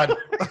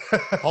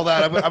 Hold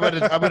on. I'm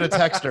gonna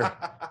text her.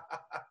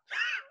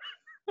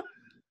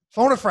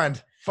 Phone a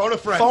friend. Phone a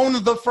friend. Phone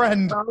the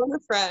friend. Phone a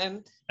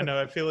friend. I know.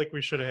 I feel like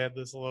we should have had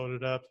this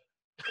loaded up.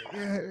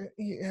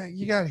 Yeah,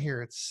 you got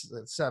here. It's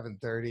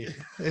 7:30.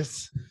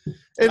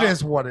 It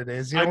is what it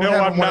is. You I we're know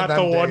having I'm one of not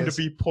the them one to days.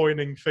 be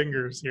pointing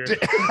fingers here.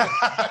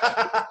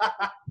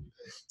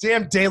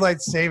 Damn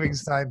daylight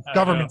savings time. I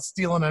Government know.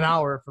 stealing an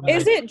hour from me.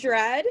 Is it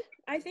Dread?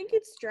 I think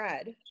it's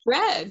Dread.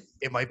 Red.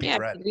 It might be Yeah,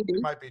 Dread. we do.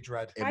 It might be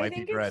dread. It I might be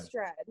think Dread. it's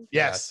Dread.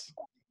 Yes.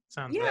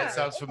 Sounds Yeah. right. That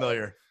sounds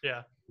familiar.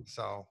 Yeah.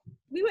 So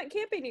We went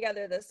camping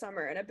together this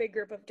summer in a big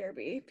group of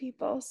derby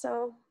people,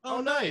 so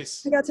Oh,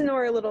 nice. I got to know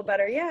her a little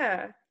better.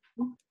 Yeah.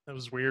 That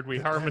was weird. We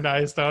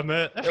harmonized on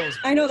that. That was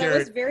I know that Jared,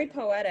 was very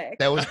poetic.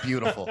 that was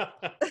beautiful.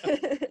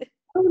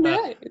 Oh,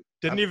 nice.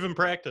 Didn't even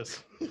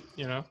practice,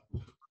 you know.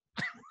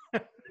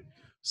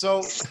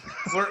 So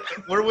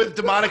we're with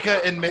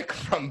Demonica and Mick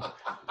from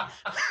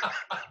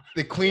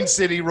the Queen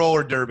City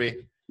Roller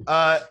Derby.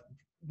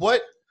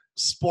 What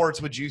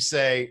sports would you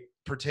say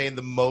pertain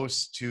the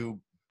most to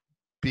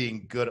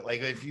being good at,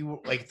 like, if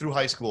you like through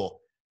high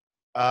school?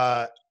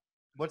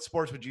 What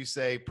sports would you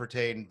say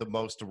pertain the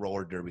most to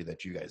roller derby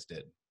that you guys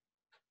did?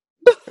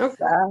 Oh,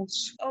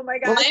 gosh. Oh my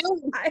Well,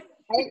 gosh.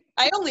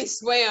 I only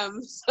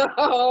swam,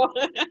 so.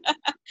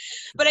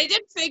 But I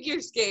did figure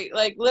skate,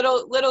 like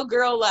little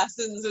girl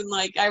lessons, and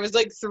like I was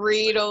like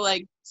 3 to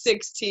like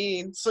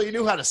 16. So you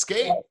knew how to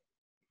skate?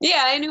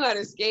 Yeah, I knew how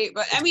to skate,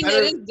 but I It's mean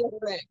better- it is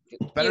different,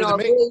 better you know, than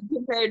me. really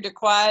compared to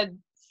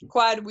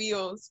quad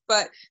wheels.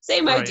 But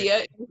same Right.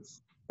 idea.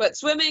 But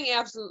swimming,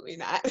 absolutely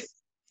not.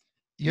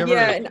 you ever?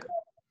 Yeah, and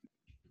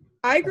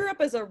I grew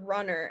up as a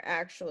runner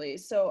actually,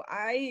 so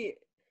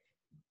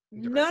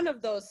none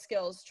of those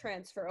skills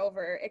transfer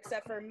over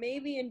except for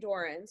maybe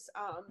endurance.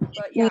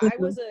 But yeah, I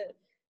was a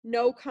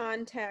no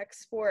contact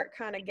sport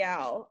kind of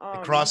gal.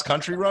 Cross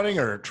country running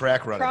or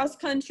track running? Cross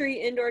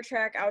country, indoor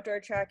track, outdoor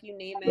track, you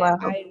name it. Wow.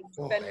 I've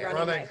Oh, been man. running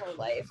Running. my whole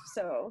life.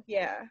 So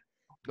yeah.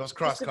 Those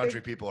cross Just a country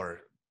big- people are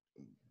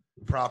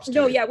props to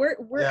No, you. yeah, we're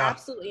Yeah.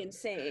 absolutely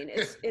insane.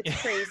 It's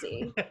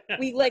crazy.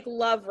 We like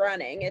love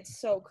running. It's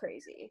so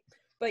crazy.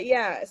 But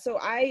yeah, so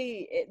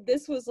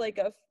this was like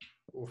a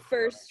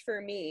first for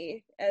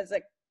me as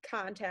a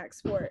contact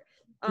sport.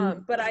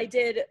 But I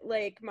did,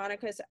 like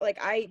Monica's, like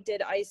I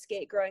did ice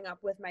skate growing up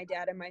with my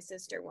dad and my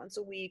sister once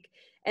a week.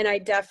 And I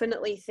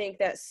definitely think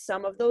that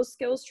some of those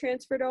skills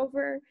transferred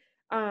over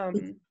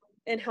and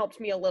helped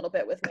me a little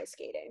bit with my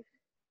skating.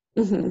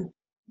 Mm-hmm.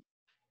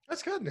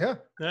 That's good. Yeah.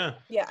 Yeah.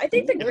 Yeah, I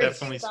think the I great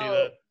definitely thing see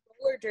about that.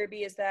 roller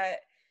derby is that,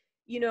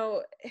 you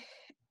know,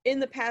 in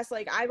the past,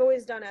 like I've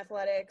always done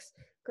athletics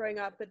growing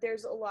up, but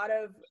there's a lot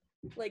of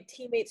like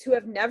teammates who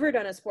have never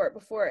done a sport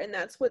before, and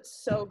that's what's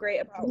so great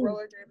about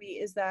roller derby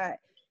is that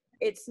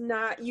it's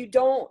not, you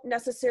don't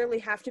necessarily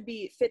have to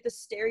fit the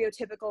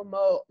stereotypical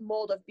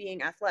mold of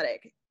being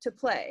athletic to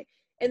play,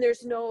 and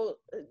there's no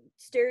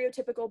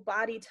stereotypical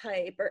body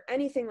type or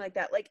anything like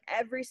that. Like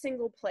every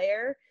single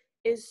player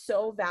is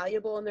so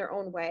valuable in their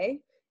own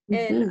way,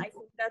 and I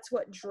think that's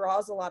what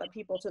draws a lot of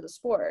people to the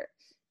sport.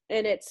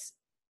 And it's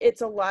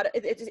a lot of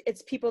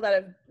it's people that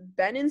have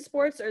been in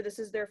sports or this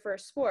is their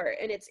first sport,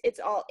 and it's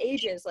all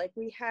ages. Like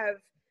we have,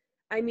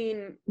 I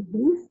mean,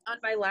 on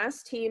my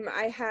last team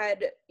I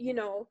had, you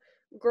know,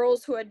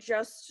 girls who had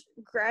just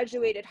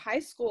graduated high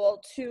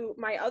school to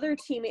my other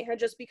teammate had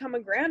just become a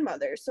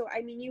grandmother. So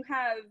I mean, you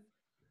have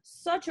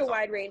such a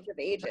wide range of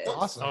ages. That's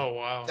awesome. Oh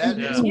wow. That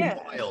is Yeah.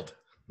 wild.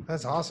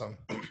 That's awesome.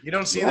 You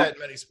don't see that in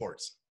many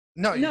sports.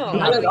 No, No,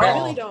 not at I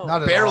all. really don't.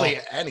 Not at Barely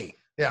all. any.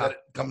 Yeah. That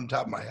come on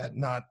top of my head.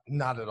 Not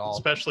at all.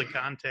 Especially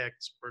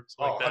contact sports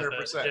like Oh, that.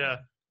 100%. Yeah.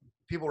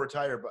 people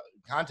retire, but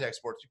contact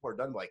sports people are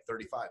done by like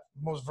 35.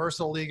 Most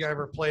versatile league I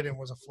ever played in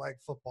was a flag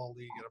football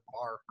league at a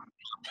bar.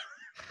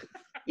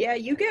 Yeah,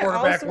 you get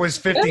Quarterback also- was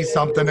 50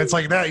 something. It's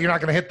like that. You're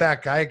not going to hit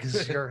that guy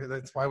because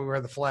that's why we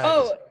wear the flags.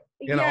 Oh,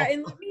 you yeah, know?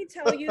 and let me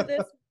tell you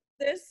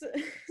this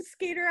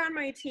skater on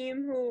my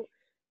team who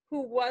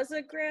was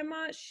a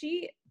grandma,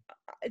 she's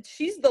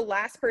the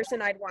last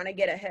person I'd want to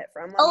get a hit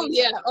from. Oh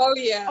yeah.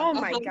 Oh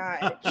my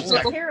God. She's She's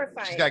got-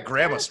 terrifying. she's got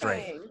grandma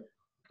strength. Terrifying.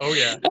 Oh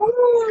yeah.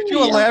 Could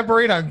you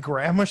elaborate on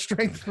grandma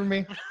strength for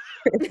me?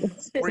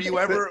 Were you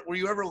ever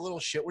a little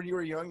shit when you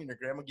were young and your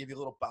grandma gave you a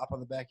little bop on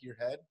the back of your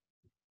head?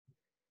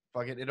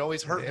 Fuck it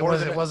always hurt more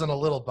than It wasn't a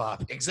little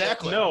bop.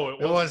 Exactly. No,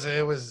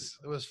 It was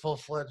full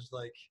fledged,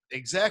 like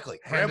Exactly.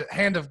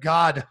 hand of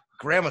God.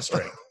 Grandma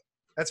strength.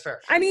 That's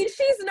fair. I mean,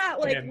 she's not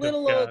like Hand of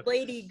little God. old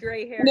lady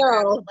gray hair. No.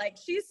 grandma. Like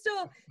she's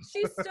still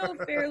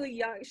fairly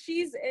young.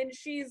 She's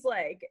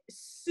like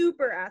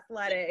super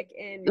athletic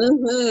and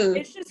Mm-hmm.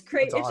 it's just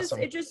crazy. That's awesome.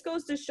 It just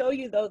goes to show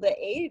you though the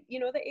age,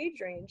 the age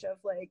range of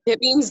like It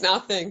means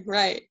nothing,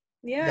 right?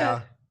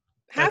 yeah.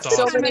 Half That's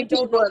the awesome. time I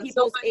don't know So many people's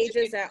people have so much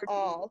ages at to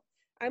all.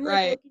 I'm like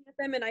Right. looking at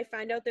them and I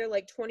find out they're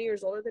like 20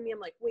 years older than me. I'm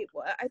like, wait,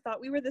 what? I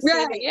thought we were the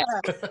Yeah, same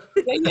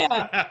age.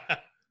 yeah.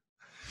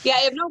 Yeah, I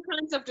have no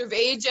concept of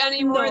age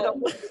anymore. No. The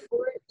whole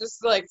sport,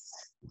 just like,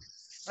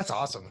 That's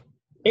awesome.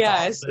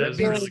 yeah, That's it's That's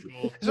really, really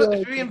cool. So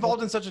really to be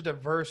involved in such a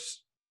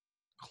diverse,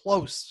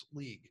 close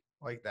league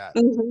like that,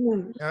 Mhm.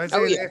 you know,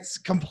 Oh, yeah. it's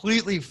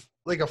completely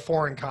like a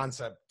foreign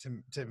concept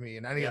to me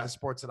in any Yeah. of the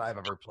sports that I've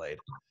ever played.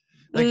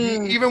 Like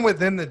Mm. even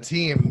within the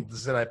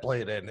teams that I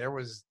played in,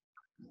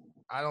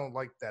 I don't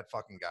like that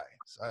fucking guy.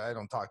 So I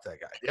don't talk to that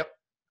guy. Yep.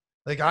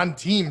 Like on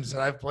teams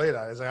that I've played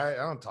on, I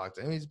don't talk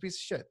to him. He's a piece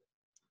of shit.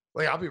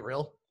 Like I'll be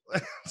real.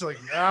 It's like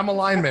I'm a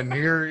lineman.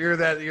 You're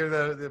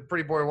the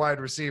pretty boy wide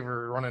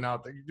receiver running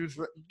out there. You dudes,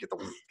 get the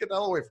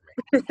hell away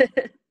from me.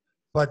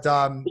 But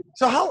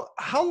so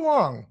how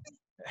long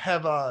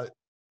have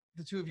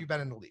the two of you been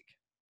in the league?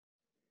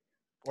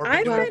 Or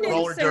I've doing been in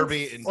roller since-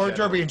 derby Or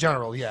derby in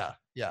general? Yeah.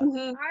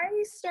 Mhm.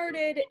 I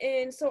started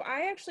so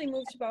I actually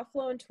moved to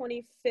Buffalo in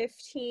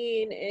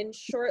 2015, and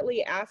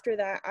shortly after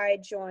that, I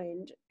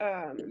joined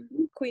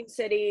Queen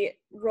City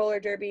roller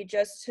derby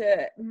just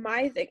to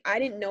my thing. I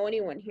didn't know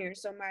anyone here,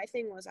 so my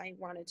thing was I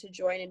wanted to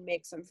join and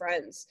make some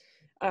friends.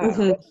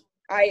 Mhm. Which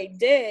I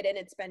did, and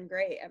it's been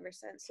great ever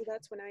since. So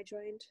that's when I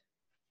joined.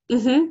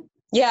 Mhm.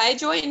 Yeah, I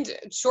joined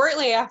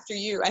shortly after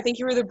you. I think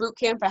you were the boot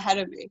camp ahead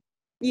of me.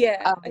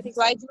 Yeah, I think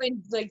so. I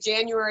joined like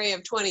January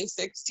of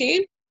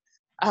 2016,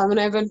 and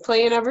I've been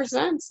playing ever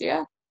since.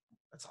 Yeah,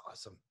 That's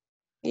awesome.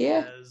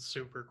 yeah. That is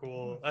super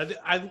cool. I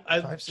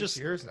 5-6 just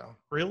years now.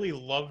 really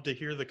love to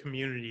hear the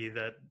community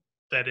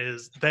that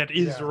is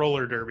Yeah.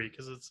 roller derby,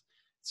 because it's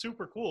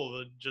super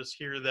cool to just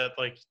hear that,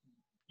 like,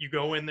 you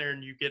go in there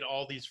and you get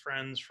all these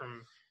friends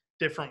from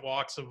different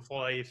walks of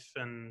life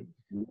and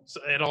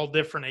at all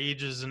different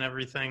ages and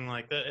everything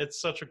like that. It's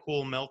such a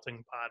cool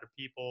melting pot of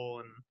people.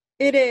 And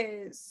it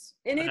is,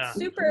 and it's Yeah.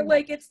 super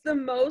like it's the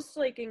most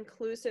like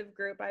inclusive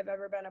group I've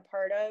ever been a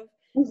part of.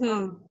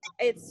 Mhm.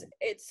 It's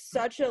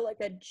such a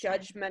like a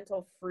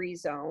judgmental free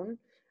zone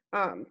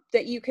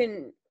that you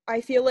can.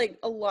 I feel like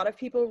a lot of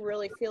people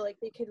really feel like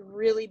they could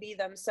really be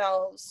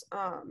themselves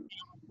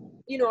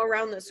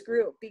around this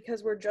group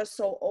because we're just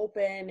so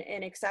open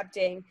and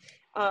accepting.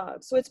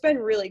 So it's been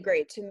really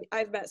great to me.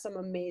 I've met some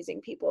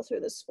amazing people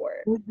through the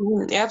sport.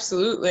 Mhm.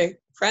 Absolutely,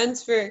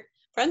 friends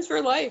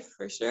for life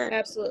for sure.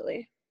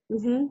 Absolutely.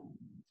 Mhm.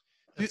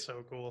 it's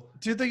so cool.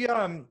 Do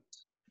the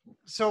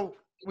so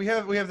we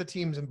have the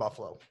teams in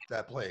Buffalo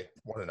that play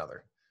one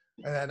another,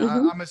 and then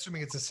I'm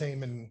assuming it's the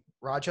same in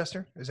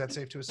Rochester. Is that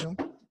safe to assume?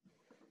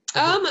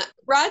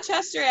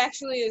 Rochester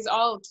actually is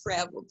all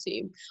travel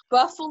team.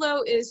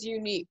 Buffalo is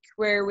unique,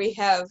 where we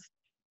have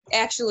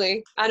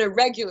actually on a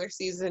regular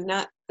season,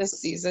 not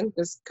this season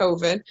because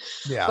COVID,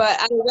 Yeah.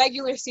 but on a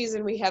regular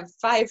season we have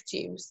 5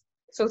 teams.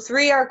 So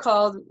 3 are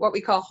called what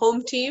we call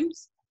home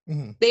teams.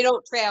 Mhm. They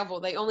don't travel;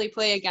 they only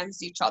play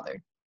against each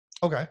other.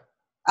 Okay.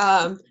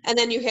 And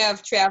then you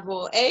have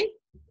travel A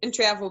and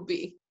travel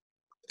B.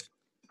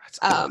 That's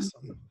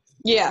awesome.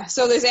 Yeah,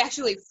 so there's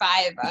actually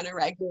 5 on a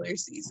regular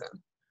season.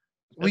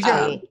 We That's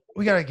got cool.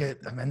 we got to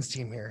get a men's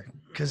team here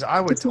because I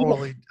would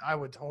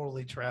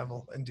totally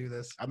travel and do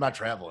this. I'm not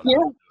traveling. Yeah.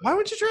 Why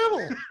would you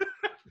travel?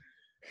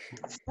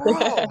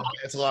 Bro.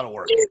 It's a lot of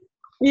work.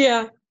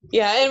 Yeah.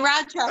 In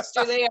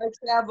Rochester, they are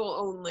travel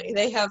only.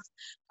 They have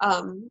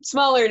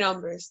smaller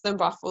numbers than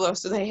Buffalo,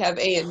 so they have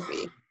A and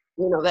B.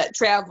 That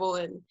travel,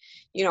 and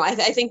I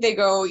think they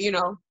go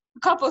a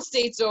couple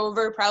states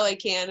over, probably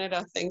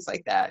Canada, things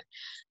like that.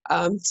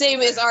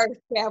 Same as our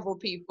travel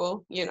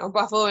people.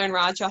 Buffalo and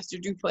Rochester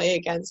do play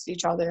against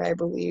each other, I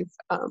believe.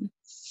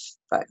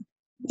 But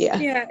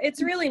yeah,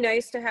 It's really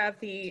nice to have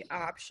the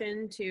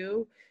option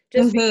too,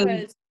 just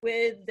because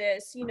with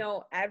this,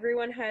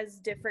 everyone has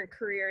different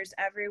careers,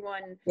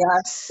 everyone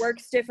yes,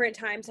 works different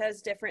times,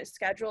 has different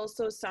schedules,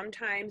 so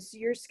sometimes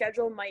your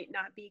schedule might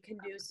not be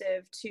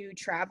conducive to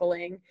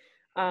traveling.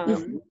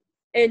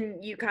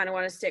 and you kind of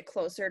want to stick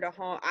closer to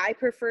home. I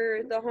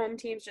prefer the home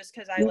teams just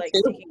because I like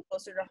sticking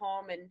closer to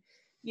home, and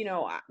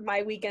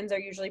my weekends are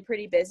usually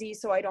pretty busy,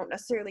 so I don't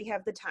necessarily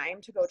have the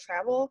time to go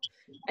travel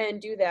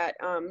and do that.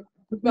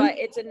 But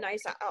it's a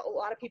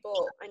lot of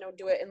people I know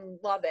do it and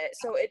love it,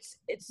 so it's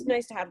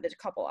nice to have the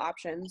couple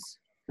options.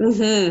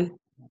 Mm-hmm.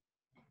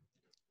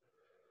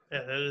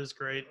 Yeah, that is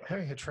great.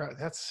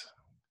 That's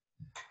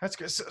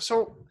good.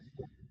 So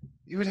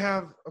you would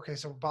have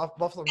so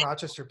Buffalo and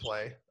Rochester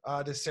play.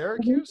 Does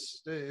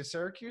Syracuse? Is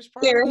Syracuse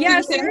part of that? Yeah,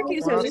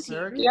 Syracuse has a team.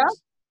 Syracuse? Yeah.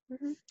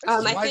 Mm-hmm. This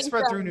is I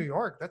widespread think, through New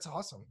York. That's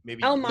awesome.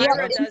 Maybe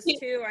Elmira does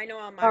too. I know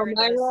Elmira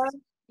does.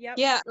 Yep.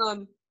 Yeah.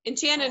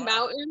 Enchanted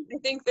Mountain. I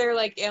think they're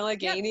like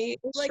Allegheny,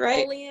 like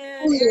right?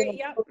 Olean area.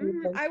 Yep.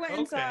 Mm-hmm. I went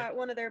and saw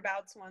one of their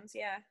bouts once.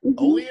 Yeah.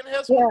 Olean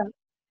has one.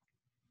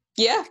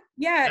 Yeah.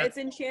 Yeah, it's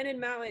Enchanted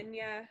Mountain.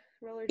 Yeah.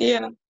 Roller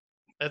Yeah. derby.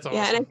 That's awesome.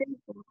 Yeah, and I think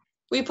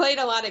we played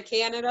a lot of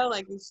Canada,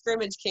 like we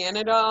scrimmage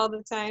Canada all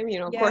the time.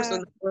 Of course,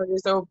 when the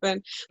borders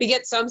open, we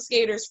get some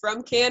skaters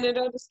from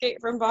Canada to skate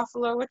from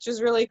Buffalo, which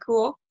is really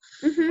cool.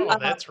 Mm-hmm. Oh,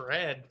 that's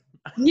rad.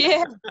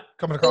 Yeah.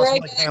 Coming across from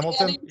like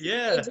Hamilton.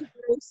 Yeah.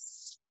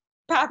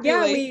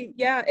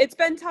 Yeah, it's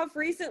been tough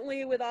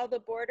recently with all the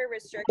border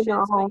restrictions.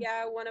 But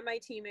yeah, one of my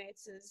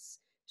teammates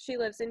she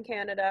lives in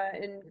Canada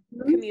and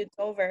commutes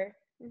over.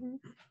 Mm-hmm.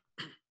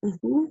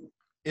 Mm-hmm.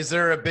 Is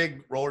there a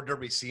big roller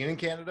derby scene in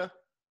Canada?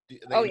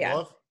 Oh yeah.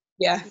 Love?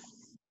 Yeah.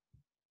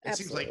 It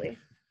seems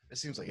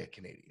like a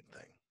Canadian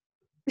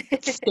thing.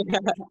 It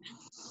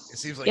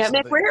seems like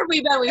Nick, where have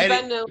we been? We've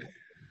been to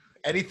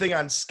anything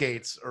on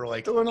skates or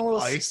like doing a little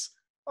ice.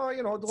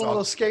 Doing a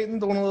little skating,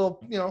 doing a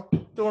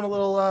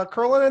little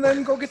curling, and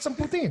then go get some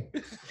poutine.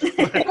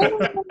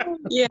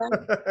 Yeah.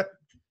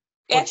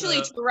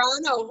 Actually,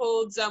 Toronto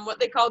holds what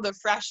they call the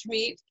fresh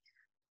meat,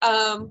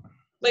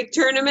 like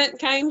tournament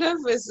kind of.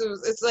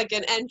 It's like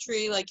an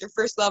entry, like your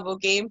first level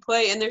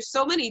gameplay, and there's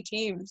so many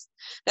teams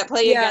that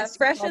play against.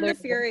 Fresh and the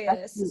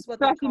Furious is what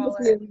they call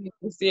it.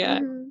 Yeah,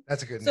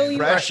 that's a good name.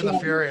 Fresh and the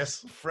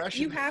Furious. Fresh.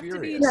 You and have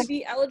furious. to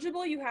be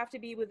eligible. You have to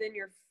be within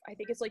I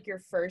think it's like your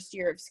first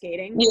year of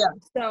skating. Yeah.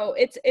 So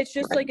it's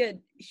just like a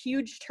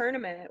huge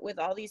tournament with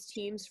all these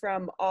teams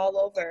from all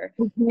over,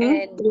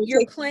 and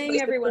you're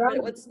playing everyone.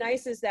 But what's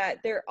nice is that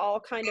they're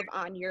all kind of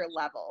on your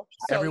level.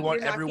 So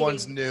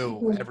everyone's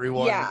new.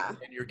 Everyone, and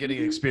you're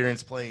getting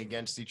experience playing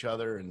against each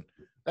other, and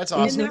that's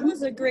awesome. And that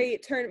was a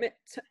great tournament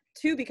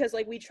too, because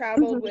like we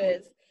traveled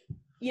with.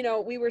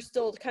 We were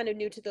still kind of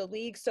new to the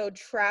league, so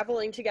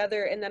traveling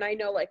together, and then I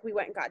know like we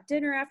went and got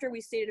dinner after, we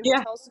stayed in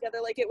hotels together,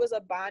 like it was a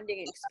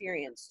bonding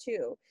experience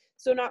too.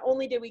 So not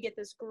only did we get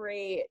this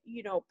great,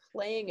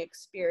 playing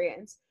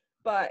experience,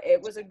 but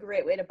it was a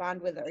great way to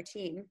bond with our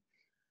team.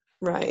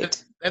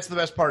 Right. That's the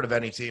best part of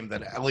any team,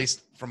 that at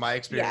least from my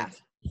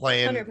experience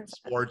playing 100%.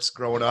 sports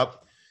growing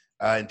up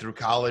and through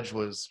college,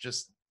 was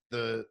just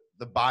the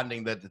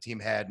bonding that the team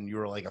had, and you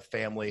were like a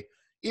family,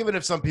 even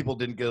if some people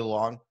didn't get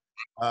along.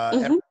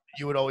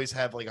 You would always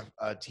have like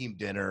a team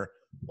dinner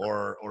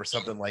or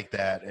something like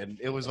that, and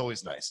it was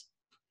always nice.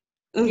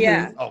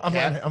 Yeah. Oh,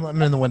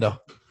 I'm in the window.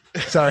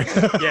 Sorry.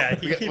 Yeah,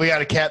 we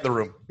got a cat in the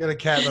room. Got a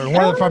cat in the room.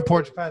 One of the front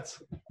porch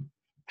pets.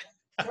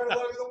 Trying to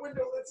look in the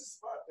window. That's a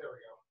spot.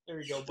 There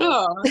we go.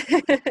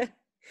 Oh.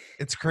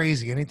 It's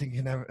crazy. Anything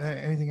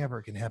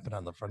ever can happen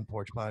on the Front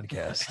Porch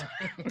Podcast.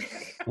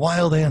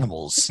 Wild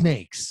animals,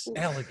 snakes,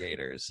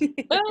 alligators.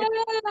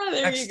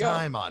 Next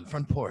time on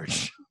Front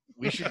Porch.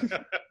 We should.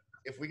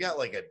 If we got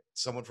like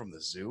someone from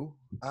the zoo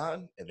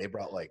on and they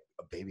brought like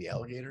a baby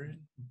alligator in,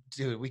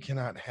 dude, we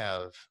cannot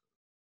have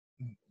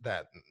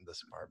that in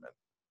this apartment.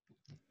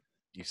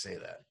 You say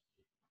that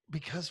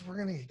because we're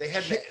gonna. They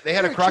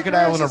had a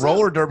crocodile in a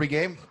roller derby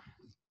game.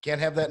 Can't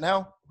have that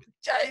now.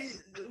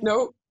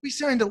 Nope. We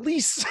signed a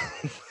lease.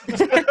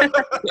 It's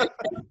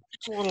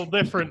a little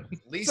different.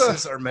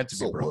 Leases are meant to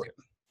be broken.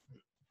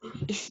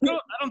 No,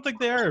 I don't think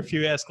they are. If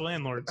you ask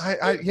landlords.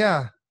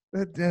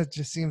 That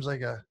just seems like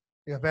a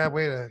bad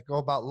way to go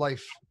about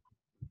life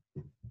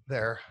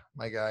there,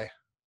 my guy.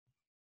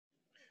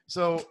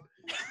 So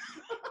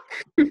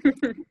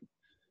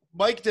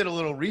Mike did a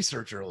little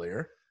research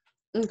earlier.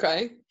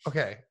 Okay.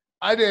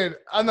 I did.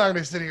 I'm not going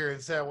to sit here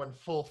and say I went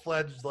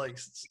full-fledged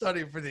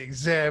study for the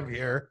exam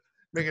here.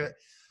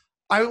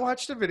 I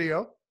watched a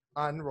video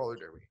on roller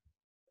derby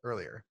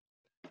earlier.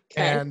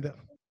 Okay. And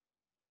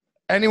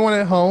anyone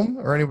at home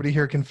or anybody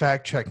here can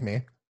fact check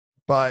me,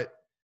 but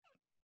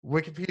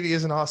Wikipedia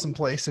is an awesome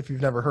place if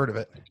you've never heard of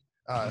it.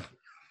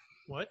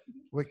 What?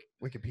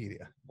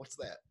 Wikipedia. What's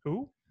that?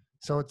 Who?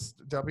 So it's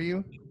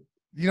W.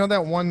 You know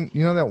that one?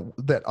 You know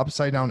that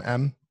upside down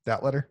M?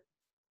 That letter?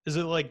 Is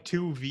it like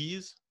 2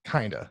 V's?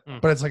 Kinda,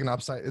 but it's like an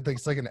upside.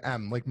 It's like an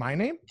M. Like my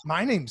name.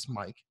 My name's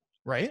Mike,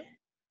 right?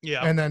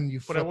 Yeah. And then you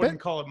flip But I wouldn't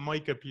call it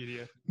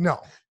Mikepedia. No,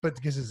 but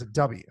because it's a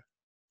W.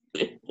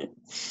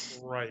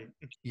 Right.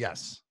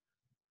 Yes.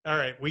 All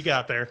right, we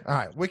got there. All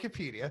right,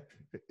 Wikipedia,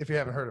 if you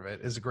haven't heard of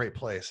it, is a great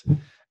place.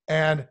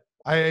 And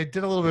I did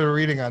a little bit of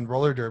reading on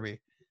roller derby.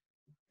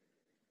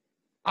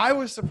 I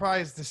was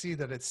surprised to see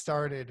that it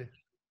started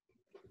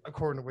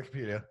according to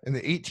Wikipedia, in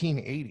the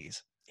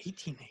 1880s.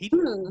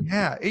 1880.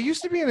 Yeah, it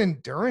used to be an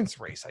endurance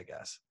race, I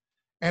guess,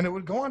 and it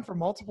would go on for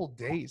multiple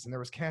days, and there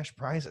was cash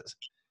prizes.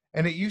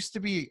 And it used to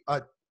be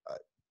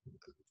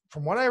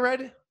from what I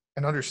read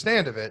and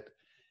understand of it,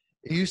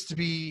 it used to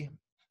be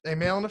a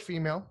male and a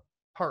female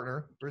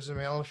partner versus a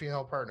male and a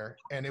female partner,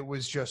 and it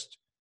was just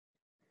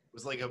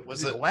Was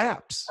it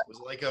laps. Was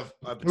it like a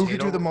Who could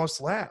do the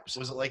most laps?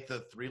 Was it like the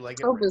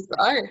three-legged? Oh,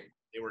 bizarre.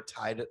 They were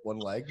tied at one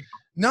leg.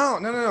 No.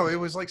 It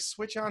was like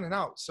switch on and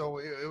out. So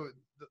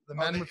the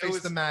men would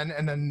face the men,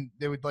 and then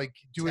they would like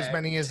do as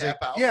many as they.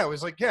 Out. Yeah, it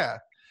was like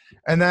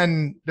and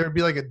then there'd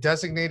be like a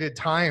designated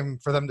time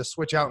for them to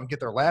switch out and get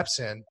their laps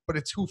in. But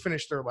it's who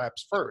finished their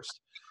laps first,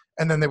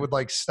 and then they would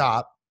like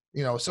stop.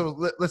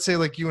 So let's say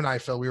like you and I,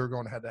 Phil, we were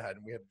going head to head,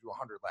 and we had to do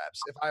 100 laps.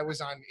 If I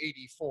was on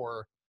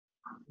 84,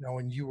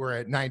 and you were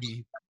at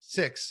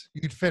 96,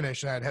 you'd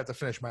finish, and I'd have to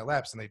finish my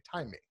laps, and they'd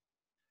time me.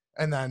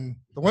 And then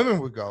the women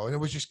would go, and it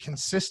was just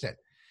consistent.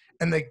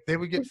 And they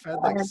would get fed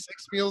like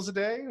 6 meals a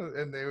day,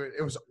 and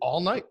it was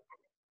all night.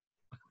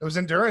 It was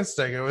endurance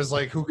thing. It was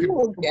like who could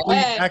complete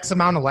X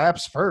amount of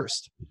laps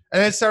first.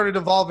 And it started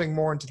evolving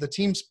more into the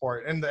team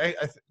sport. And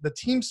the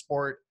team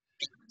sport,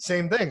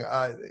 same thing.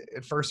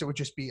 At first, it would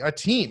just be a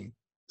team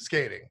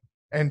skating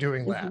and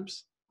doing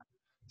laps.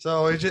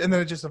 So and then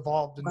it just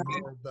evolved into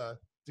more of the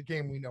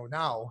game we know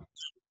now.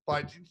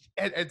 But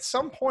at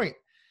some point,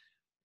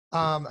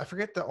 I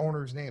forget the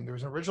owner's name. There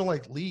was an original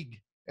like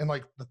league in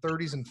like the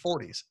 30s and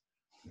 40s.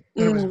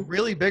 And it was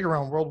really big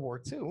around World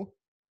War II.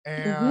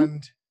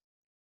 And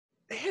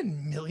they had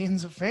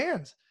millions of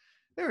fans.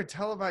 They were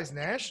televised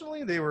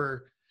nationally. They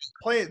were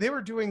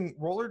doing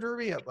roller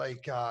derby at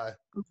like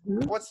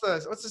what's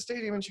the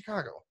stadium in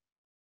Chicago?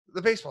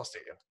 The baseball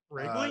stadium.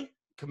 Wrigley?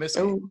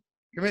 Comiskey.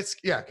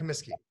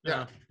 Comiskey.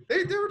 Yeah.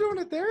 They were doing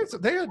it there. So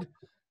they had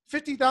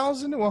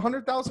 50,000 to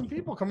 100,000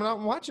 people coming out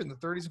and watching the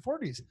 30s and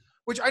 40s,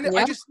 which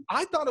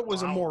I thought it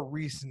was a more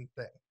recent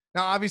thing.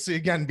 Now, obviously,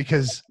 again,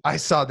 because I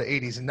saw the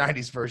 80s and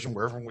 90s version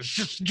where everyone was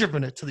just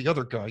giving it to the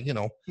other guy,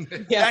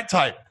 that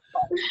type.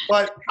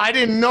 But I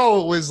didn't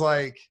know it was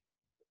like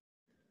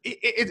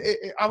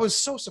I was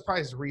so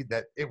surprised to read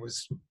that it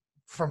was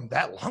from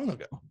that long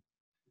ago.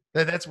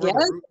 That's where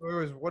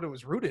what it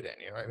was rooted in.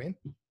 You know what I mean?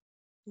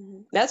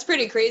 That's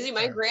pretty crazy.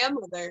 My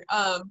grandmother,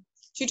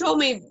 she told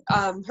me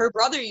her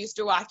brother used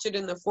to watch it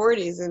in the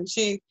 40s, and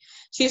she's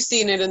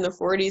seen it in the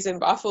 40s in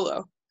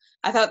Buffalo.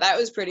 I thought that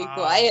was pretty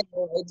cool. I had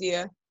no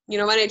idea.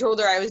 When I told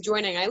her I was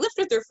joining, I lived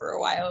with her for a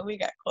while, and we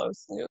got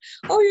close.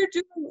 Oh,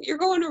 you're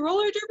going to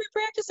roller derby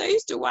practice? I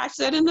used to watch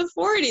that in the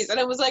 40s, and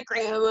I was like,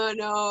 Grandma,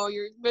 no,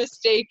 you're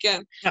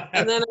mistaken.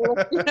 And then I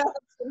looked it up,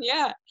 and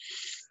yeah,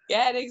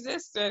 it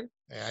existed.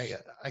 Yeah,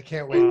 I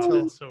can't wait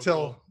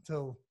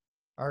till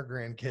our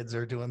grandkids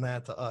are doing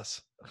that to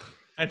us.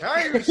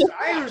 I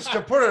used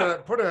to put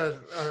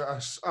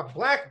a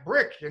black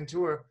brick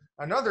into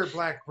another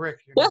black brick.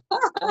 And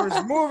there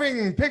was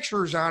moving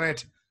pictures on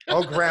it.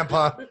 Oh,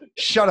 Grandpa,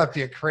 shut up,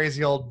 you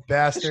crazy old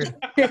bastard.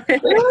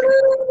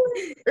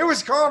 It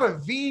was called a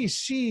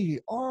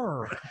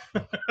VCR.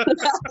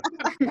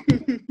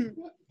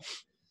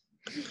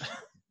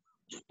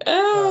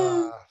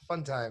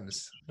 Fun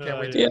times. Can't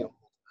wait to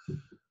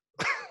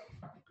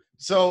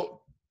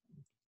So,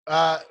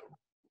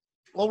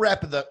 we'll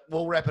wrap it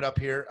up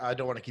here. I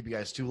don't want to keep you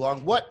guys too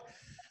long. What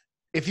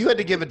if you had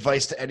to give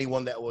advice to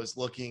anyone that was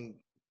looking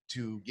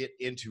to get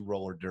into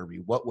roller derby?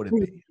 What would it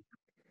be?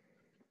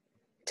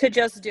 To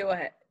just do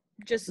it.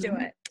 Just do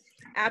it.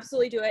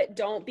 Absolutely do it.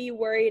 Don't be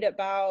worried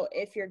about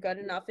if you're good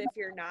enough, if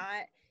you're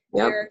not.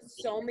 There are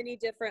so many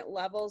different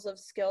levels of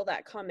skill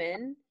that come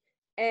in,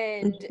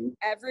 and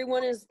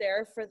everyone is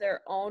there for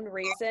their own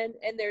reason,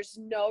 and there's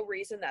no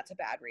reason that's a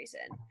bad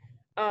reason.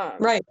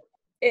 Right.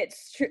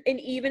 It's true. And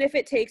even if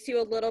it takes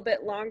you a little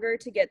bit longer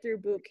to get through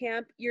boot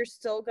camp, you're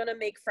still going to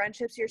make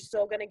friendships. You're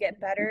still going to get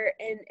better,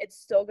 and it's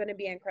still going to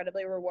be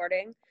incredibly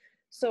rewarding.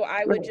 So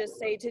I would just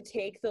say to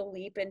take the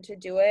leap and to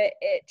do it.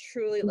 It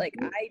truly, like,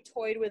 I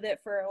toyed with it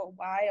for a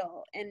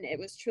while, and it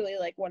was truly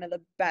like one of the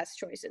best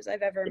choices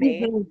I've ever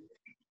made.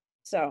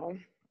 So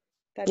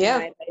that's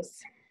my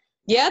advice.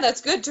 Yeah, that's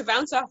good to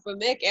bounce off of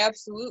Mick.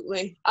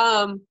 Absolutely.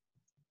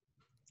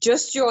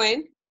 Just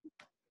join.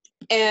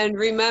 And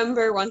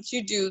remember, once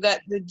you do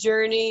that, the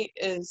journey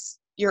is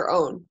your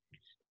own.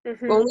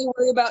 Only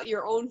worry about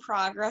your own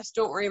progress.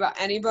 Don't worry about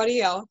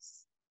anybody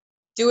else.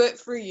 Do it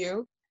for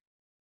you.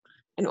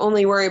 And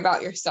only worry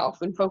about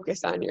yourself and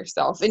focus on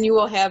yourself. And you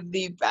will have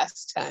the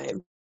best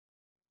time.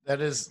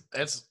 That's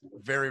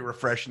very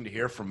refreshing to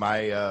hear from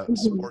my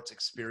sports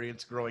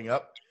experience growing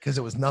up. Because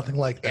it was nothing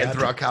like that. And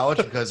throughout college,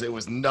 because it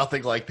was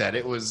nothing like that.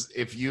 It was,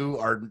 if you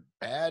are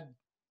bad,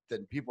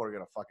 then people are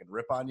going to fucking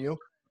rip on you.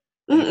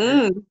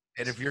 And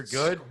if you're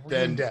good,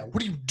 then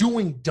what are you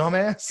doing,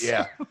 dumbass?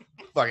 Yeah.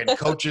 Fucking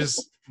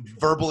coaches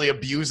verbally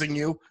abusing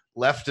you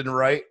left and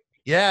right.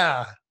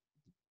 Yeah.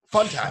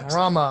 Fun times.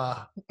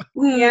 Drama.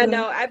 Yeah,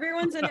 no,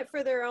 everyone's in it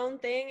for their own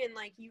thing, and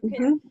like you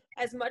can,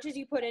 as much as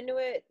you put into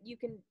it, you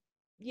can,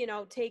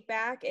 take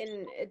back,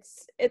 and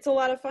it's a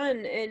lot of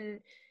fun. And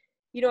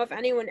if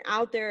anyone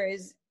out there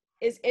is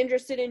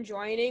interested in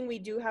joining, we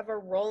do have a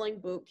rolling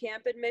boot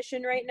camp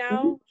admission right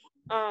now.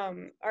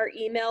 Our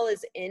email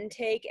is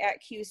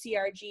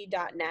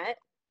intake@qcrg.net.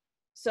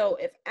 So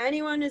if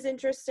anyone is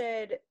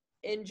interested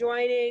in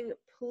joining,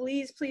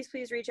 please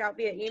reach out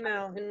via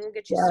email and we'll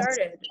get you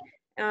started.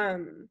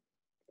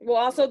 We'll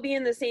also be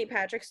in the St.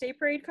 Patrick's Day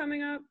Parade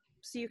coming up,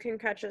 so you can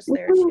catch us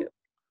there too.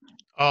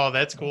 Oh,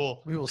 that's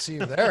cool. We will see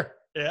you there.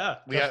 Yeah.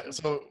 We got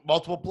so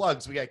multiple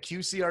plugs. We got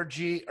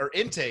QCRG or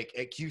intake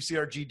at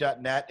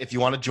qcrg.net if you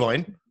want to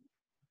join.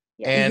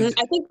 Yeah. And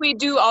I think we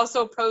do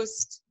also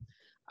post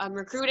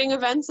recruiting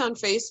events on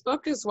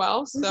Facebook as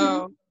well.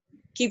 So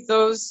keep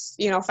those,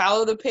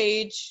 follow the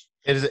page.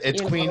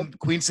 it's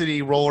Queen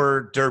City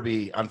Roller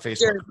Derby on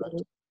Facebook.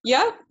 Derby.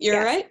 Yep,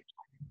 you're right.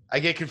 I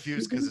get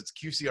confused because it's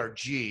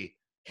QCRG,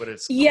 but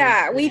it's we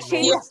Queen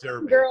City Roller changed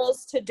Derby.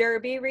 girls to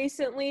Derby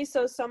recently,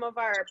 so some of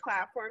our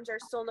platforms are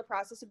still in the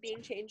process of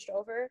being changed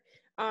over.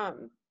 But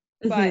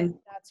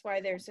that's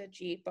why there's a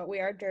G, but we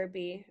are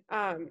Derby.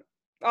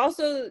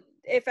 Also,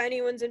 if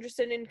anyone's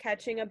interested in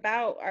catching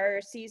about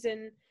our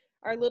season,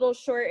 our little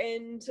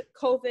shortened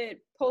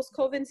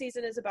post-COVID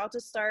season is about to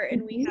start,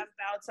 and we have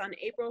bouts on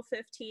April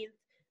 15th,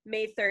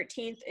 May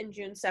 13th, and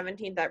June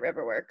 17th at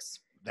Riverworks.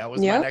 That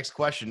was my next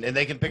question. And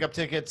they can pick up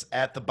tickets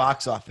at the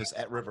box office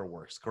at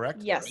Riverworks,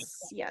 correct? Yes.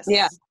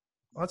 Yeah.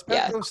 Let's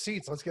pack those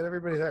seats. Let's get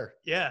everybody there.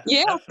 Yeah.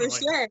 Yeah, definitely. for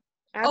sure.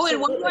 Absolutely.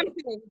 Oh, and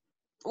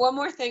one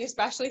more thing,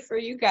 especially for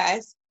you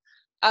guys.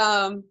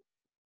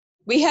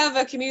 We have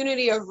a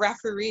community of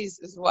referees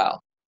as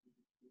well.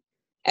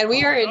 And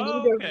we are in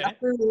need of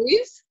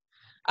referees.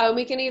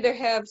 We can either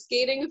have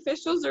skating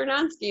officials or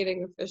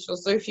non-skating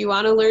officials. So if you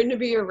want to learn to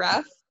be a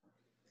ref,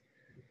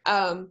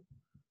 our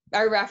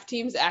ref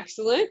team's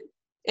excellent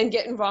and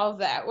get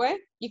involved that way.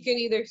 You can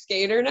either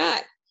skate or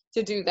not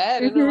to do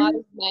that. And a lot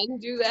of men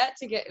do that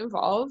to get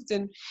involved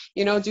and,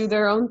 do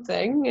their own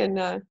thing.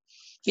 And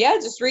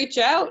just reach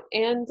out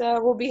and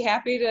we'll be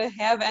happy to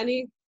have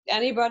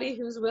anybody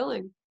who's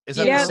willing.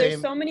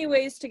 There's so many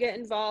ways to get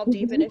involved,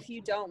 even if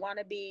you don't want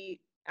to be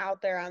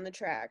out there on the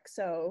track.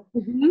 So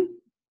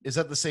is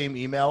that the same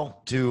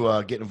email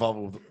to get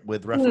involved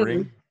with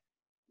refereeing?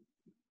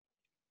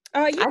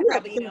 You can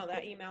probably email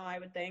that email, I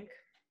would think.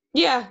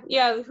 Yeah.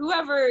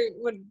 Whoever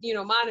would,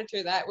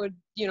 monitor that would,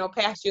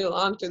 pass you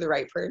along to the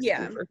right person.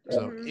 Yeah.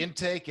 So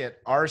intake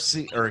at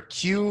RC or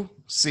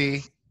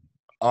QCRG.net.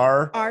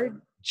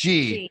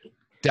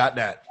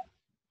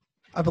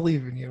 I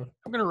believe in you.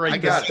 I'm gonna write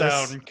this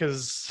down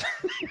because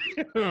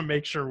I'm gonna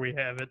make sure we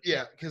have it.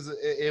 Yeah, because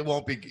it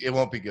won't be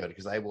good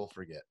because I will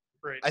forget.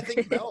 Right. I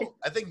think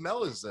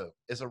Mel is a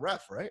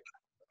ref, right?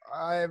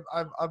 I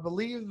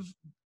believe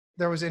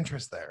there was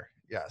interest there.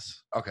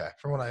 Yes. Okay.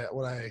 From what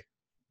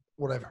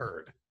I've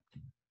heard.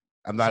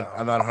 I'm not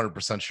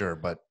 100% sure,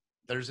 but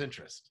there's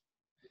interest.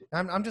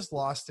 I'm just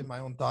lost in my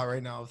own thought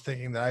right now,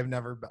 thinking that I've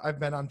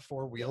been on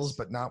four wheels,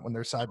 but not when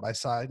they're side by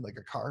side like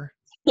a car.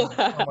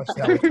 How much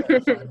that would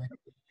terrify me.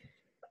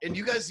 And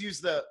you guys use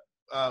the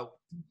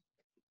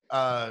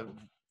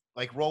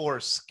like roller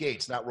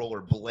skates, not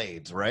roller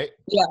blades, right?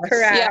 Yeah,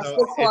 correct. Yeah, So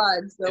the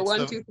quads. So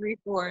 1, 2, 3,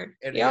 4.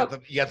 And you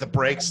got the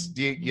brakes.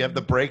 Do you have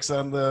the brakes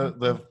on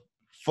the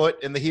foot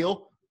and the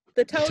heel?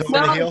 The toe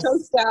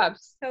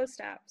stops. Toe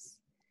stops.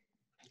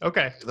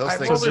 Okay. Those I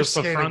things roller just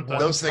the skated front. one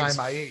Those time things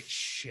I ate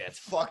shit.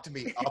 fucked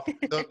me up.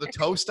 The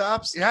toe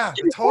stops? Yeah,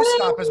 the toe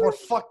stop is what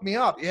fucked me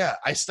up. Yeah,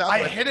 I stopped.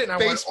 I hit it and I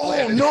went, oh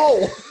planted.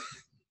 no.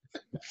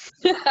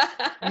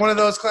 One of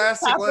those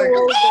classic like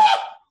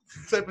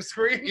type of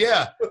screams.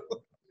 Yeah.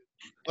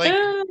 Like,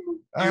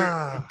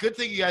 Ah. good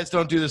thing you guys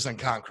don't do this on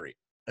concrete.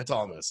 That's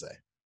all I'm gonna say.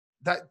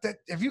 That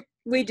if you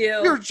We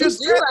do. you're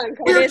just do at, on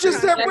you're concrete.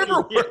 just at Yeah.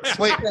 Riverworks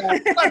Wait,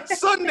 on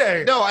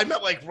Sunday. no, I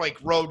meant like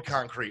road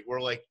concrete,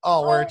 where like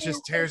Where it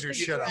just tears your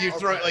shit up. you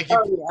throw it, like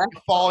Oh, you yeah.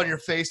 fall on your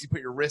face, you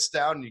put your wrist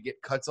down, and you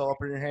get cuts all up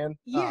in your hand.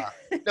 Yeah.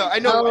 No, I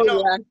know, Oh,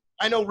 yeah.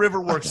 I know.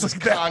 Riverworks is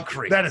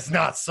concrete. That is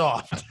not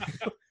soft.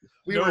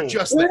 We were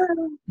just there.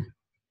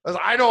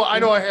 I know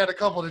I had a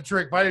couple to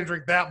drink, but I didn't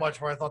drink that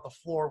much where I thought the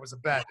floor was a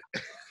bed.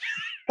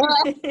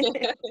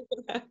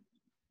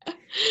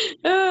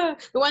 The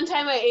one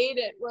time I ate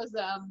it was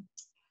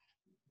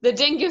the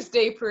Dingus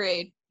Day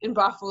Parade in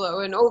Buffalo,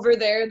 and over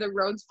there the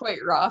road's quite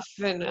rough,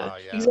 and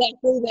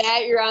exactly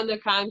that, you're on the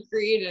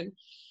concrete, and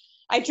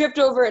I tripped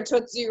over a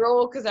Tootsie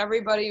Roll because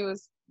everybody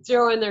was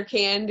throwing their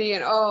candy,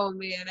 and oh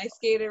man, I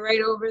skated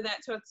right over that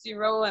Tootsie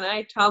Roll and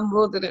I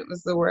tumbled, and it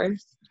was the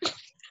worst.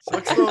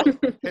 What's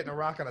the hitting a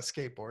rock on a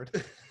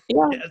skateboard?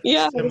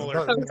 Yeah.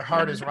 Similar. They're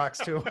hard as rocks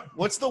too.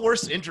 What's the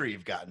worst injury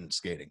you've gotten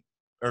skating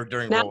or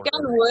during Knock roller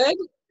on derby? wood.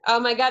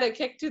 I got a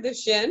kick to the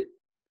shin.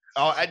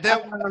 Oh,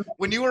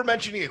 when you were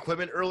mentioning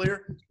equipment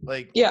earlier,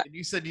 like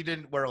you said you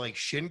didn't wear like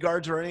shin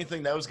guards or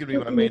anything, that was gonna be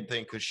my main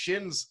thing because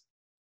shins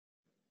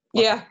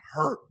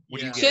hurt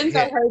when you get Shins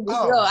hit. are hard to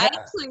feel. Yeah. I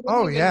actually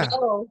didn't even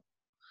know.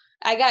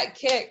 I got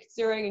kicked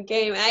during a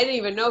game, and I didn't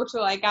even know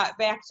till I got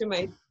back to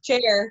my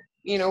chair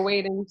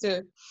waiting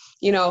to,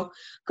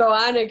 go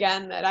on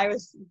again, that I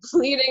was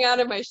bleeding out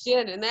of my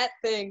shin, and that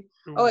thing,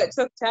 it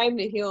took time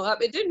to heal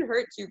up. It didn't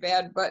hurt too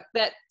bad, but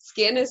that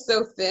skin is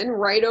so thin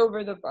right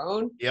over the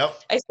bone.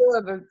 Yep. I still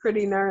have a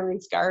pretty gnarly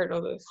scar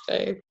to this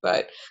day,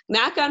 but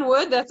knock on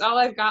wood, that's all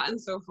I've gotten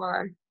so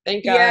far.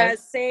 Thank God. Yeah,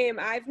 same.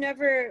 I've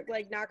never,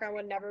 knock on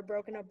wood, never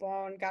broken a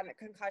bone, gotten a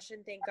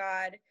concussion, thank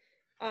God.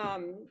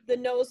 The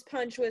nose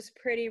punch was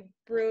pretty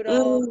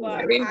brutal,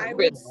 but I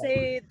would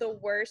say the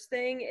worst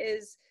thing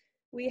is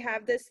we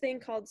have this thing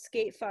called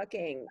skate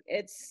fucking.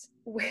 It's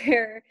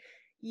where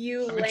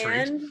you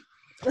land,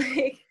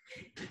 the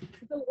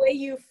way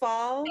you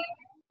fall,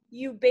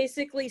 you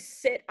basically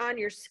sit on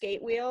your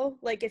skate wheel.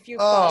 Like if you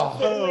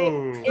fall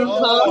in the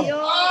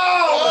wheel.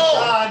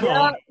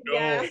 God.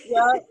 Yeah.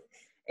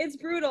 It's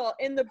brutal.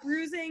 And the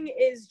bruising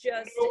is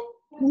just,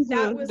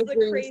 that was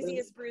the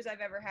craziest bruise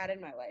I've ever had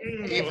in my life.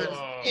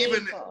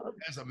 Even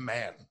as a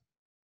man.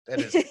 That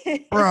is,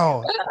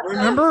 bro.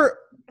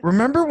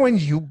 Remember when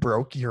you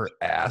broke your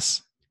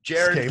ass?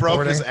 Jared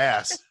broke his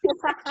ass.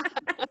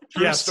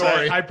 Yes,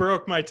 story. I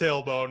broke my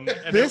tailbone.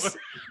 And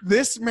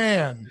this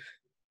man,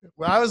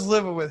 when I was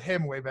living with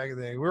him way back in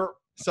the day,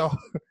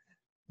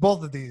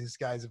 both of these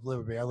guys have lived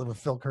with me. I live with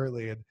Phil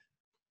Curley, and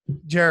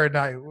Jared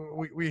and I,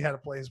 we had a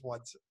place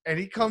once, and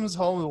he comes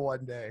home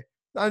one day.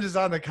 I'm just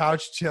on the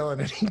couch chilling,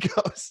 and he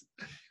goes,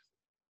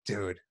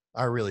 "Dude,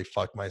 I really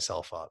fucked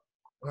myself up."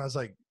 And I was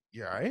like,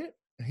 "You all right?"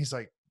 And he's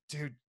like,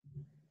 "Dude,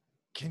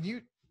 can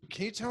you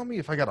tell me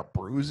if I got a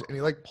bruise?" And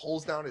he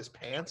pulls down his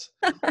pants.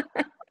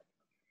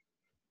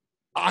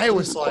 I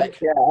was like,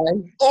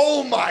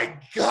 "Oh my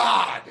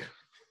God,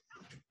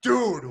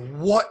 dude,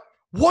 what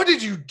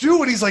did you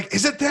do?" And he's like,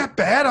 "Is it that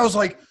bad?" I was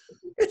like,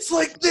 "It's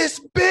like this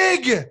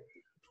big.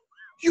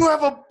 You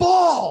have a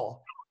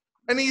ball."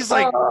 And he's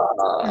like,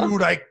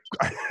 "Dude, I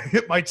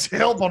hit my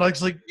tailbone." I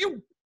was like,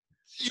 you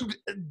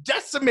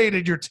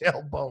decimated your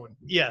tailbone.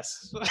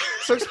 Yes.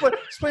 So explain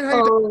how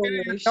you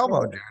decimated your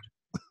tailbone, dude.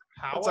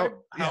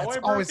 It's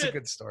always a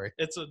good story.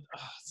 It's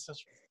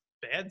such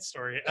a bad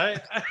story.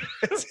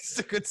 It's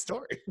a good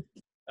story.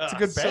 It's a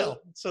good bail.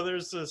 So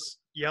there's this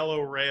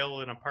yellow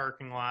rail in a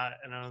parking lot,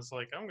 and I was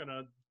like, I'm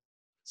gonna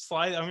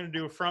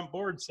do a front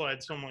board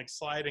slide. So I'm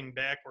sliding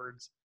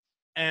backwards,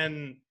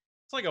 and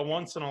it's like a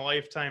once in a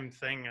lifetime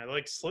thing.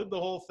 I slid the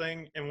whole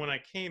thing, and when I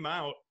came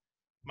out,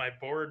 my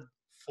board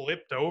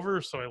flipped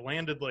over, so I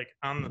landed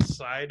on the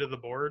side of the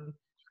board.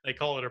 They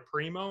call it a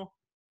primo.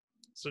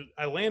 So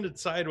I landed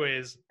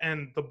sideways,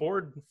 and the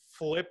board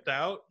flipped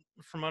out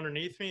from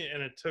underneath me,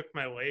 and it took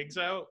my legs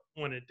out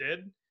when it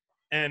did,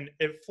 and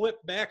it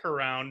flipped back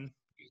around.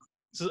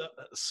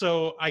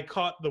 So I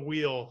caught the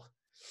wheel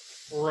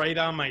right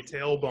on my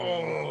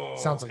tailbone.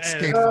 Sounds like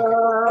skate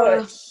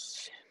fucking.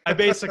 I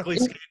basically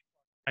skated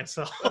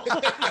myself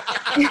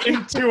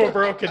into a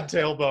broken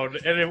tailbone,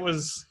 and it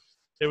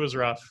was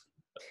rough.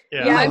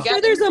 Yeah, I'm sure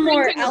there's a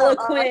more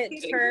eloquent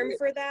term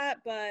for that,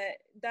 but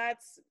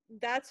that's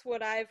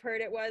what I've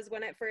heard it was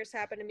when it first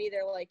happened to me.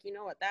 They're like, you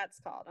know what that's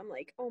called? I'm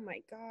like, oh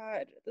my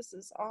God, this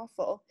is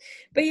awful.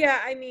 But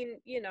yeah, I mean,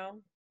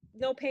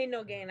 no pain,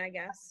 no gain, I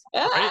guess.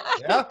 Right?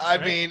 Yeah, I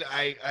mean,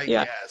 I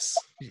guess.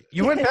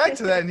 You went back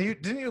to that, and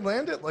didn't you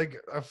land it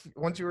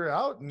once you were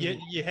out? And,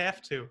 you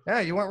have to. Yeah,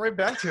 you went right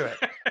back to it.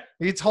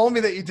 You told me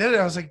that you did it.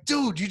 I was like,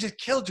 dude, you just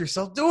killed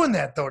yourself doing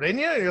that, though, didn't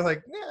you? And you're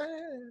like, yeah.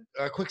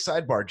 A quick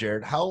sidebar,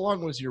 Jared. How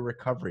long was your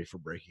recovery for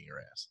breaking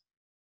your ass?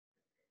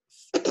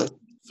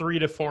 3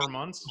 to 4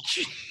 months.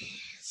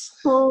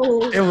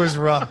 Jeez. It was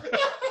rough.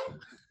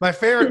 My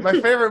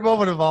favorite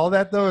moment of all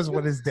that, though, is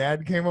when his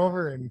dad came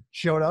over and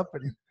showed up,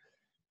 and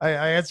I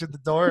answered the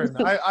door, and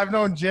I've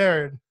known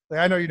Jared.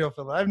 I know you know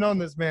Phil. I've known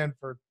this man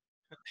for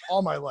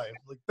all my life,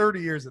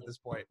 30 years at this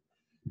point.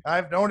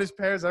 I've known his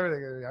parents,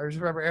 everything. I just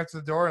remember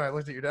answering the door, and I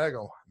looked at your dad. I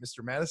go, "Mr.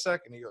 Matisek,"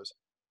 and he goes,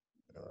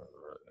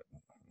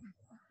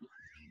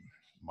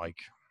 "Mike."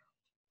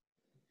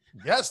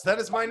 "Yes, that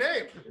is my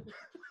name.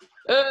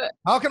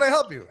 How can I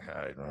help you?"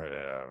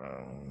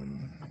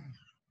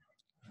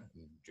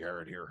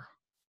 "Jared here."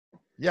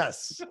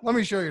 "Yes, let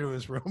me show you to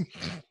his room."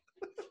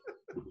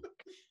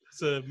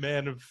 It's a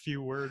man of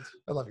few words.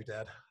 I love you,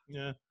 Dad.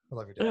 Yeah. I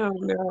love you, Dad. Oh,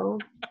 no.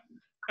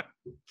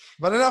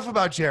 But enough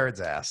about Jared's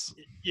ass.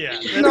 Yeah.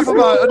 Enough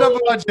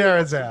about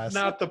Jared's ass.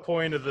 Not the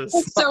point of this.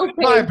 It's so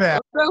painful. My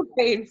bad. So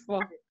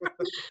painful.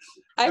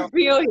 I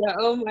feel you.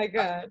 Oh, my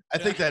God. I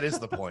think that is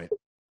the point.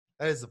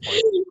 That is the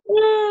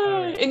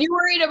point. And you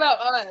worried about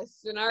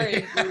us and our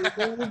age group,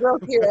 and you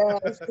broke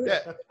your ass.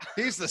 Yeah,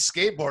 he's the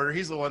skateboarder.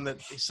 He's the one that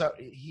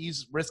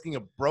he's risking a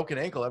broken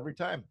ankle every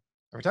time.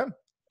 Every time.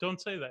 Don't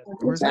say that.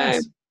 Where's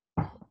that?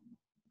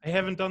 I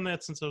haven't done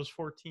that since I was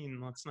 14.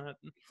 Let's not.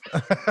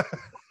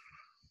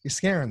 You're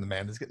scaring the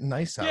man. He's getting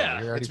nice out. Yeah,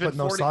 You're already putting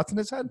those thoughts in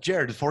his head.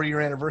 Jared, 40-year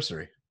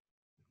anniversary.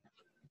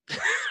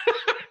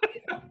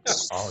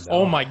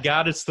 Oh my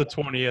God! It's the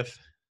 20th.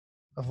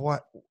 Of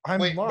what?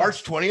 Wait,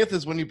 March 20th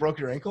is when you broke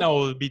your ankle?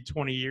 No, it'd be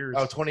 20 years.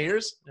 Oh, 20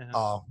 years? Yeah.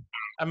 Oh.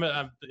 I'm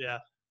yeah.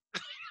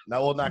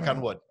 Now we'll knock on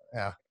wood.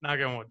 Yeah. Knock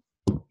on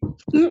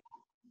wood.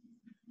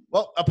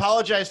 Well,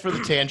 apologize for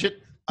the tangent.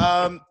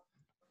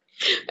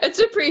 It's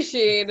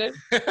appreciated.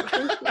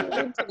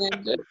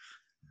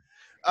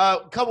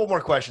 Couple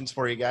more questions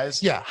for you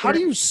guys. Yeah. How do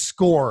you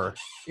score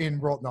in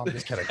World? No, I'm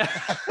just kidding.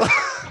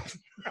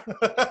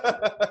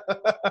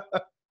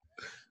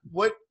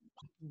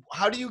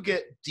 How do you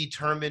get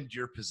determined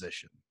your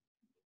position?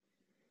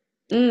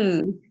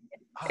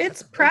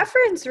 It's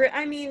preference.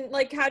 I mean,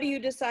 like, how do you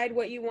decide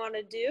what you want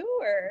to do,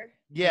 or?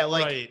 Yeah,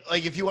 like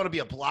if you want to be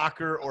a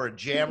blocker or a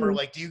jammer,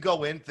 like, do you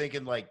go in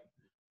thinking like,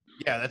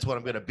 yeah, that's what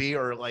I'm going to be?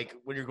 Or like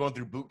when you're going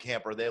through boot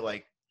camp, are they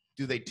like,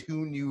 do they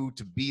tune you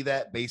to be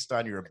that based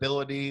on your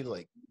ability?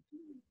 Like,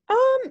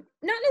 not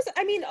necessarily.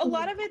 I mean, a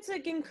lot of it's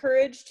like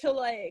encouraged to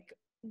like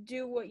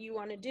do what you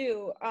want to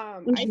do.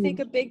 I think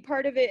a big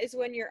part of it is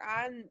when you're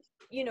on,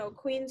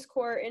 Queen's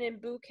Court and in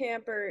boot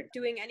camp or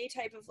doing any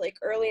type of like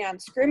early on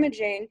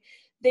scrimmaging,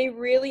 they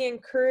really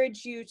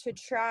encourage you to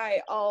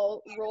try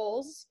all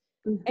roles.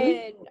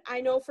 And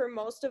I know for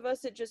most of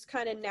us, it just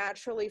kind of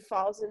naturally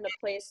falls into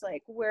place,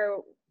 like where,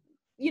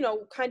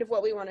 kind of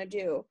what we want to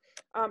do.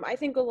 I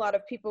think a lot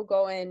of people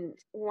go in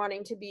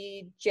wanting to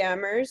be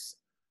jammers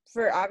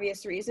for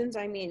obvious reasons.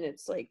 I mean,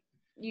 it's like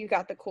you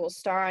got the cool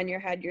star on your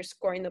head, you're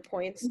scoring the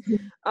points.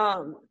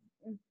 But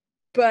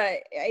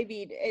I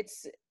mean,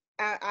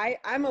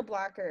 I'm a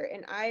blocker,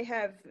 and I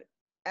have,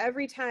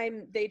 every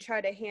time they try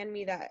to hand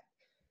me that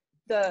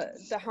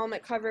the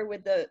helmet cover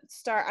with the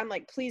star, I'm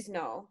like, please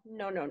no.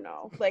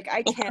 Like,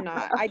 I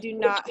cannot. I do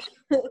not.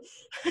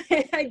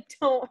 I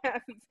don't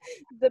have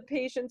the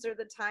patience or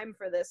the time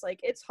for this. Like,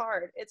 it's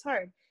hard.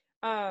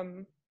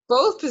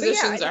 Both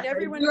positions are hard.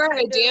 everyone You are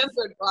a damn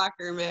good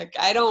blocker, Mick.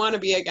 I don't want to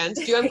be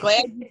against you. I'm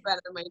glad you've been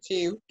on my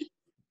team.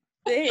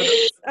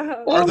 Thanks.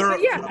 there?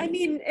 Yeah, I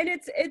mean, and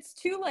it's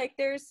too, like,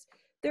 there's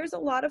a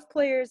lot of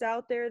players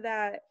out there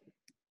that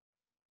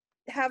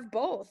have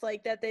both,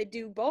 like, that they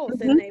do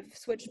both, and they've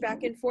switched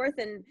back and forth,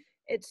 and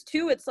it's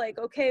like,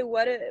 okay,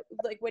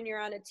 like when you're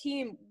on a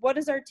team, what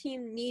does our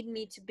team need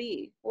me to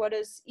be? What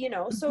is,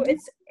 so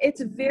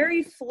it's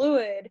very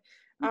fluid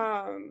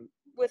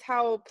with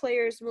how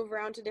players move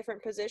around to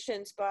different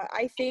positions. But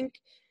I think,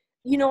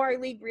 our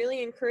league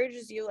really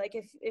encourages you, like,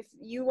 if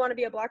you want to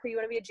be a blocker, you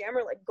want to be a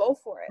jammer, like, go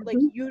for it. Like,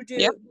 you do,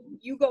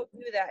 you go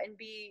do that and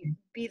be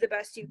the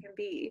best you can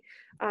be.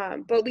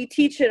 But we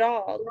teach it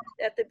all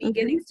at the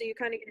beginning, so you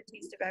kind of get a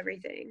taste of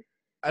everything.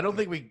 I don't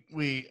think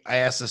I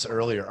asked this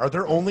earlier. Are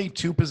there only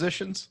 2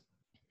 positions?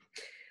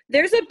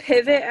 There's a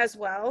pivot as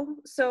well.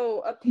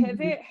 So a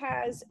pivot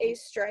has a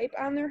stripe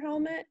on their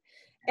helmet,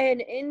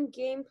 and in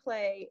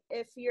gameplay,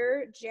 if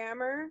your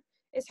jammer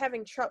is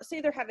having trouble,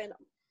 say they're having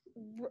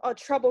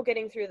trouble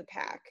getting through the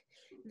pack,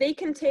 they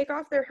can take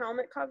off their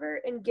helmet cover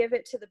and give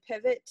it to the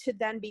pivot to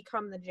then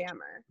become the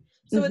jammer.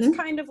 So it's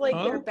kind of like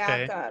their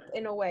backup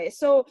in a way.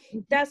 So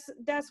that's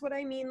what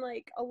I mean.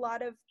 Like, a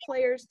lot of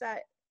players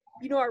that,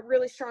 are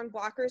really strong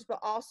blockers, but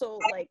also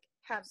like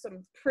have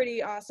some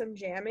pretty awesome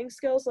jamming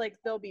skills, like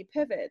they'll be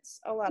pivots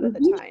a lot of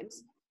the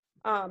times.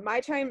 My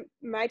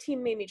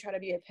team made me try to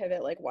be a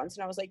pivot like once,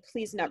 and I was like,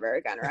 please never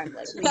again, or I'm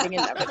like leaving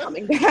and never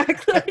coming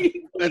back. Like,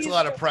 That's a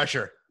lot of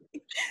pressure.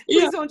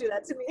 Please don't do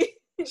that to me.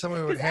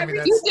 Someone would hand me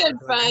that. You did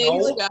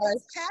fine.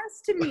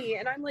 Pass to me,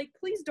 and I'm like,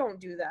 please don't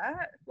do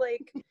that.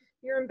 Like,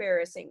 you're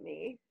embarrassing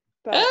me.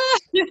 But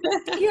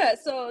yeah,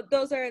 so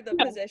those are the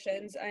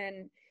positions,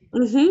 and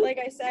like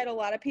I said, a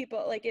lot of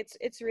people, like,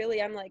 it's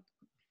really, I'm like,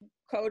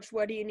 coach,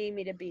 what do you need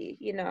me to be?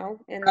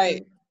 And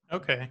right.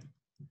 Okay.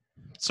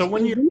 So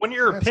when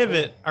you're a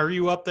pivot, are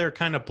you up there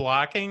kind of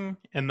blocking,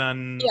 and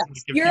then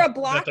you're a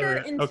blocker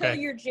until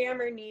your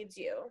jammer needs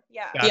you?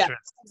 Yeah. Gotcha. Yeah.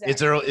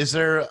 Exactly. Is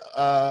there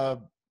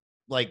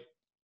like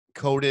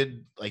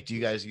coded, like, do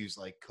you guys use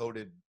like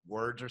coded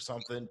words or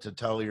something to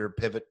tell your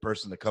pivot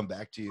person to come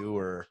back to you?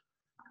 Or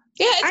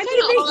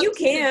you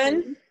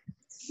can.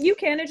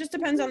 It just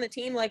depends on the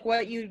team, like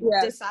what you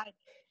decide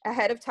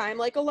ahead of time.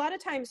 Like, a lot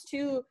of times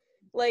too,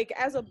 like,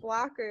 as a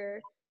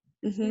blocker,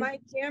 my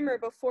jammer,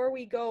 before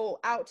we go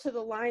out to the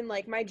line,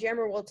 like, my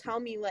jammer will tell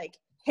me, like,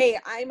 hey,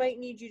 I might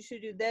need you to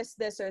do this,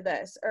 or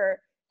this,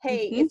 or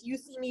hey, if you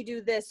see me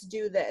do this,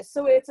 do this.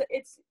 So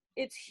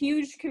it's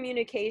huge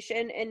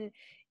communication. And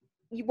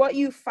what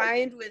you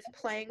find with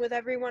playing with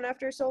everyone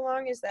after so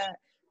long is that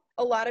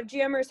a lot of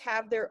jammers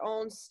have their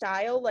own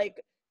style.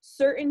 Like,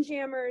 certain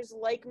jammers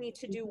like me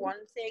to do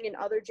one thing and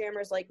other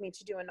jammers like me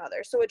to do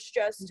another. So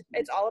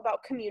it's all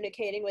about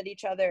communicating with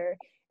each other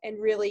and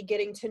really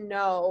getting to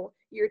know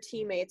your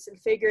teammates and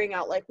figuring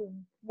out, like,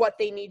 what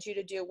they need you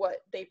to do, what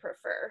they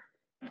prefer.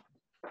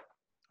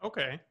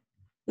 Okay.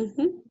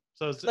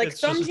 So it's like,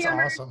 some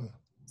jammers, awesome.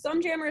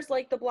 Some jammers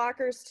like the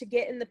blockers to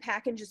get in the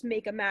pack and just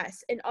make a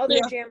mess, and other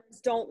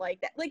jammers don't like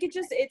that. Like,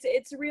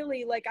 it's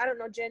really, like, I don't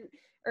know, Jen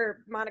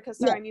or Monica,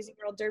 sorry, I'm using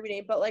your old derby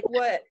name, but like,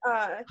 what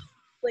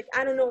like,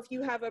 I don't know if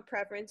you have a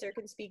preference or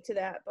can speak to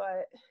that,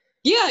 but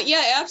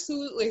yeah,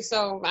 absolutely.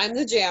 So I'm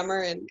the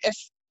jammer, and if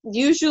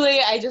usually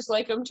I just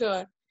like them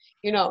to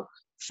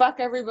fuck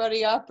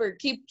everybody up or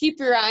keep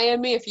your eye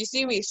on me. If you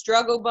see me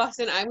struggle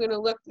busting, I'm going to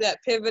look that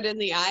pivot in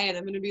the eye and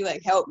I'm going to be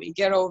like, help me,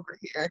 get over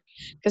here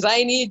because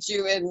I need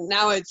you. And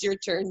now it's your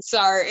turn.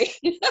 Sorry.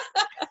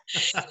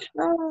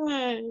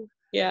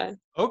 Yeah.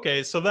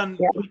 Okay. So then,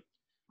 Yeah.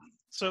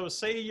 so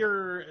say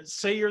you're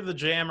the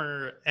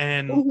jammer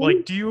and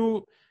like,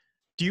 do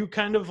you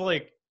kind of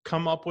like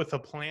come up with a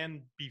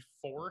plan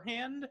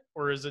beforehand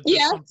or is it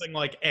just something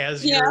like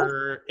as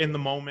you're in the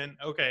moment?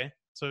 Okay.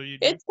 So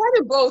it's kind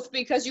of both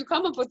because you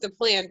come up with the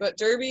plan, but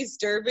Derby's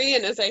Derby,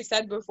 and as I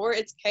said before,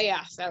 it's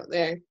chaos out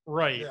there.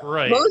 Right,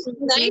 right. Most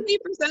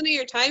 90% of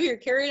your time, your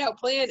carried out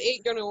plan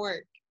ain't gonna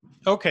work.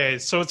 Okay,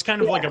 so it's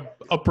kind of like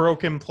a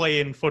broken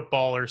play in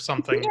football or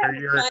something, where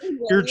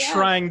you're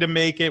trying to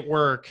make it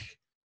work,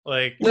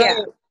 like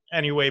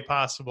any way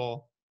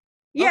possible.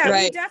 Yeah,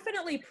 we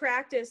definitely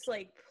practice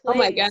like plays, oh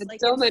my God, like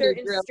so in many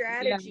certain drills.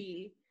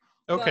 strategy.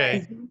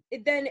 Okay.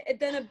 But then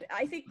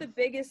I think the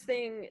biggest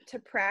thing to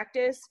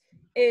practice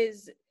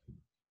is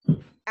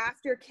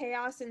after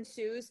chaos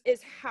ensues is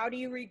how do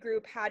you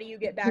regroup, how do you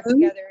get back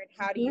together, and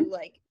how do you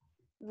like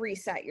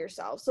reset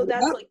yourself. So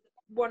that's like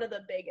one of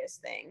the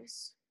biggest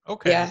things.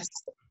 Okay. Yes.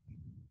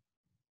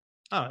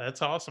 Oh,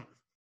 that's awesome.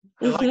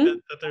 I like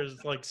that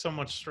there's like so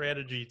much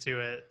strategy to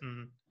it.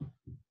 And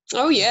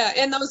oh yeah,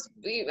 and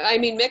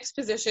Mick's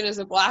position is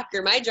a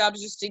blocker. My job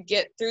is just to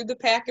get through the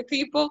pack of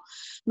people.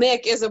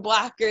 Mick is a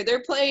blocker.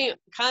 They're playing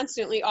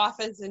constantly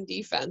offense and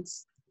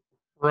defense.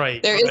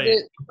 Right. There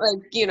isn't like,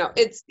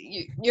 it's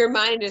your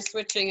mind is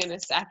switching in a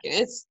second.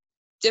 It's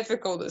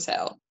difficult as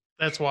hell.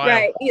 That's why.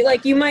 Right.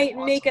 Like you might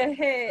make a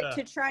hit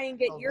to try and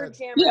get your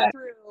jammer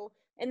through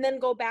and then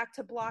go back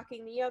to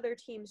blocking the other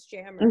team's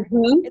jammer.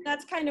 And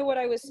that's kind of what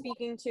I was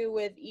speaking to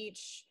with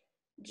each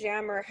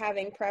jammer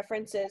having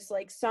preferences.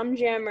 Like some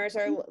jammers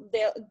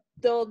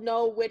they'll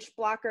know which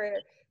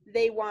blocker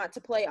they want to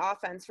play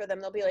offense for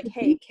them. They'll be like,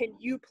 hey, can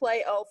you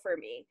play O for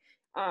me?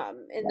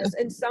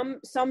 And some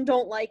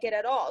don't like it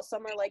at all.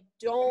 Some are like,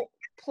 don't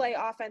play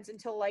offense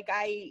until like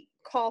I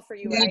call for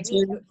you and I need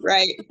you.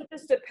 Right. It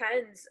just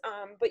depends.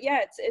 But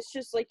yeah, it's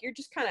just like you're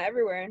just kind of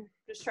everywhere and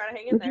just try to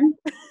hang in there.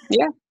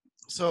 Yeah.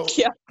 So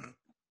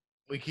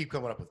we keep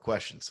coming up with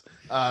questions.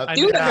 I'm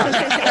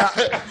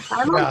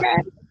okay.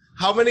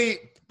 How many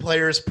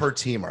players per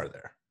team are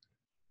there?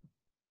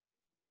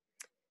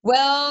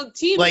 Well,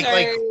 teams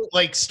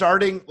like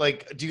starting,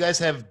 like, do you guys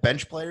have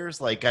bench players,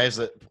 like guys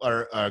that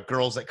are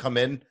girls that come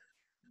in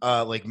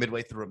like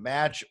midway through a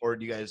match, or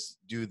do you guys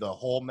do the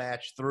whole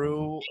match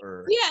through?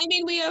 Or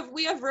we have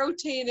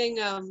rotating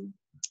lines,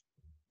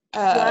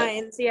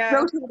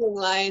 rotating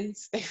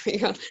lines. There we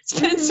go. It's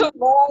been so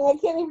long,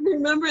 I can't even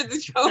remember the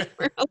show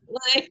for a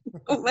line.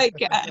 Oh my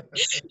God,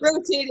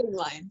 rotating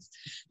lines.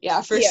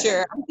 Yeah, for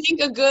sure. I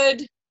think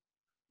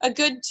a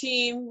good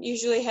team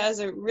usually has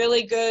a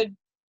really good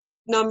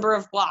number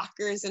of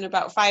blockers and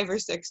about 5 or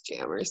 6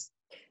 jammers.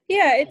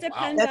 Yeah, it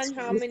depends on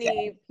how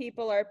many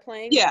people are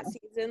playing that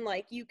season.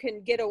 Like you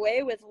can get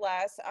away with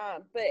less,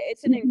 but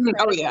it's an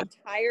incredibly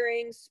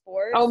tiring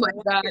sport. Oh my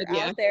God, you're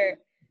out there,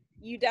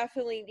 you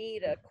definitely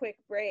need a quick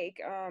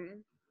break.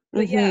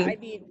 But yeah, I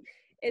mean,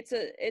 it's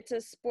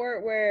a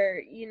sport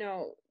where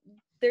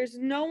there's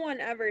no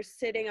one ever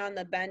sitting on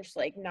the bench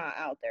like not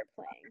out there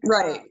playing.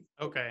 Right.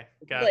 Okay.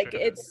 Gotcha. Like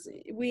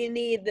we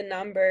need the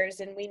numbers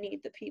and we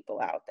need the people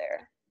out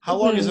there. How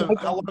long is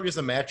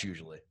a match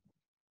usually?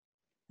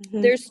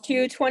 There's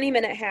 2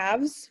 20-minute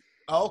halves.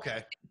 Oh,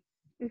 okay.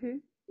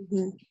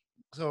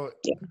 So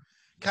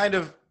kind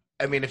of,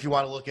 I mean, if you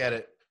want to look at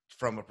it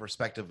from a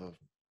perspective of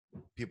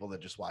people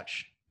that just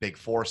watch Big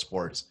Four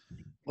sports, a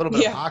little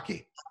bit of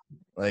hockey.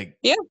 Like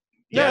you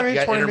got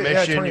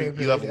intermission,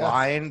 you have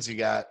lines, you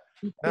got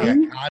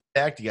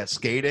contact, you got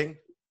skating.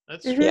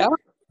 That's true.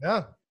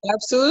 Yeah.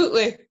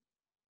 Absolutely.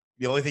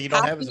 The only thing you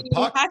don't have is a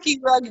puck. Hockey,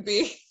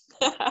 rugby.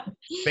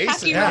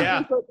 Basically,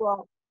 rugby,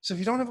 football. So if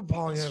you don't have a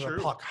ball and you have a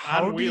puck,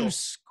 how do you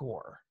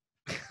score?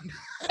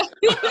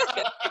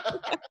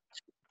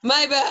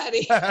 My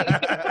body.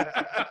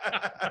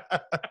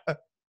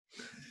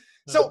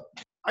 So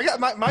I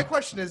got my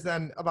question is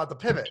then about the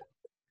pivot.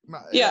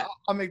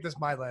 I'll make this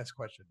my last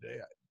question today.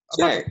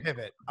 About the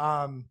pivot.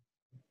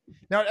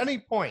 Now at any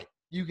point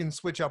you can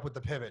switch up with the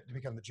pivot to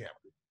become the jammer.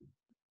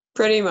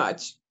 Pretty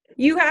much.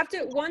 You have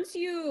to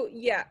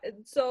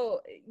so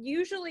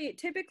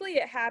typically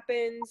it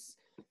happens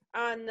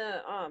on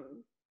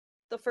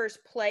the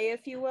first play,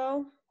 if you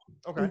will.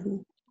 Okay.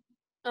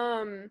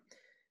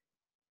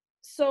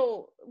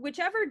 So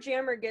whichever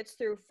jammer gets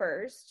through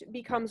first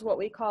becomes what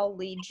we call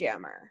lead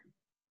jammer.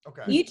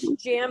 Okay. Each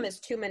jam is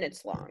 2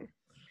 minutes long.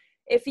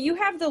 If you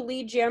have the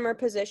lead jammer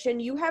position,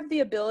 you have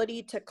the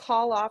ability to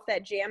call off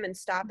that jam and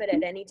stop it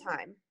at any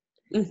time.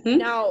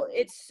 Now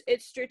it's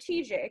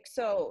strategic.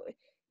 So,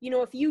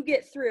 if you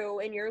get through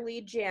in your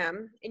lead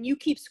jam and you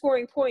keep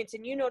scoring points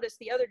and you notice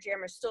the other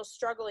jammer is still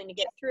struggling to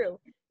get through,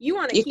 you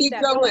want to keep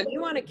that going. You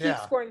want to keep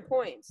scoring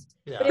points.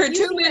 Yeah. But if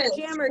you see that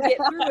jammer get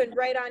through and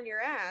right on your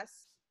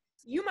ass,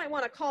 you might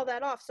want to call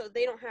that off so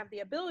they don't have the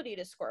ability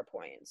to score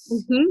points.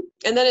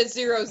 And then it's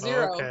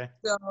 0-0. Okay.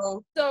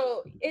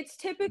 So it's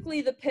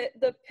typically the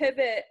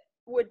pivot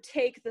would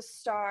take the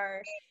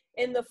star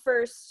in the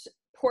first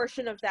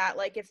portion of that,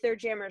 like if their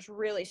jammer's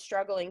really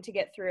struggling to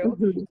get through,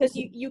 because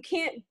you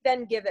can't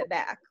then give it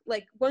back.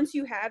 Like once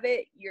you have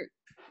it, you're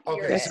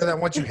so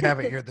then once you have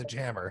it, you're the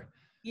jammer.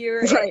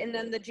 You're right. And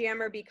then the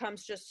jammer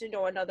becomes just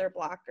another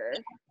blocker.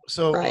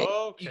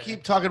 So you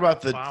keep talking about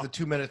the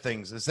 2-minute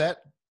things. Is that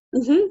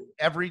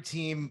every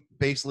team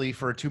basically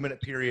for a 2-minute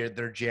period,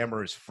 their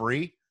jammer is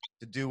free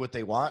to do what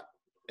they want,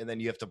 and then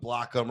you have to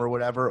block them or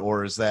whatever,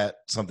 or is that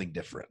something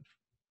different?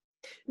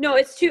 No,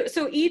 it's two.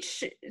 So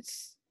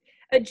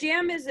a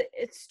jam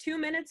it's 2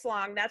 minutes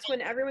long. That's when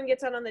everyone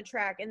gets out on the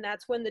track, and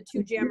that's when the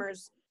two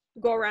jammers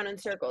go around in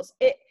circles.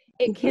 It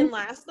can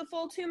last the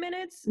full 2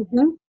 minutes.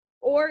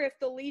 Or if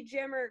the lead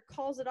jammer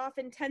calls it off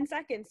in 10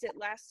 seconds, it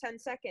lasts 10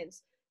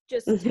 seconds.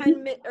 Just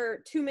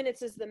 2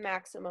 minutes is the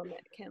maximum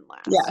it can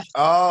last. Yeah.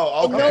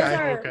 Oh,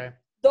 okay.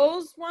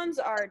 Those ones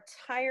are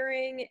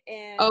tiring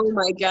and. Oh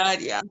my God,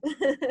 yeah.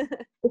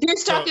 If you're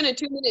stuck in a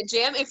 2-minute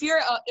jam, if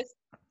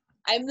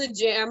I'm the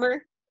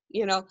jammer,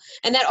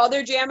 and that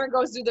other jammer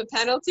goes through the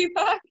penalty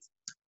box,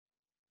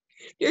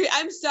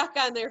 I'm stuck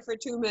on there for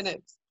 2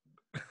 minutes.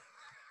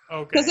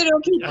 Okay. Because it'll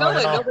keep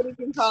going. Nobody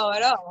can call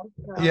it off.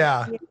 So.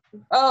 Yeah.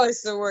 Oh,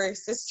 it's the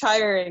worst. It's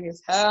tiring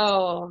as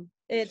hell.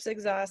 It's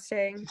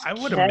exhausting. I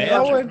would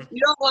imagine.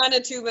 You don't want a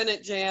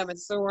 2-minute jam.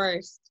 It's the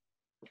worst.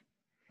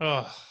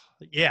 Oh,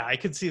 yeah. I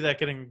could see that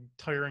getting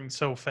tiring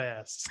so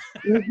fast.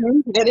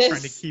 It is.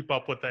 Trying to keep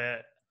up with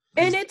that.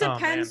 And it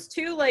depends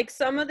too. Like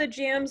some of the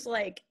jams,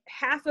 like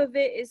half of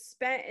it is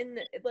spent in,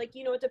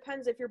 it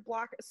depends if you're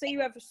say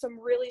you have some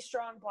really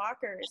strong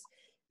blockers.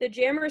 The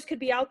jammers could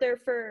be out there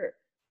for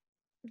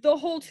the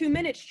whole 2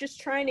 minutes just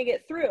trying to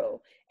get through,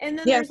 and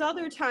then there's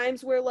other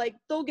times where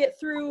they'll get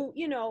through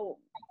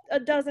a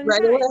dozen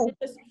times.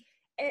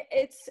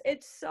 It's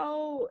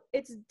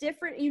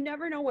different. You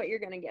never know what you're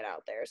going to get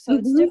out there, so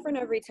it's different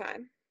every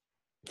time.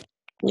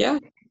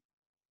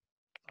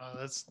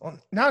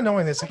 Now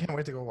knowing this, I can't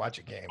wait to go watch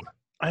a game.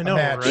 I know,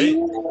 right?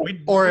 We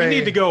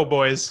need to go,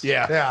 boys.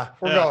 Yeah,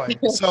 we're going.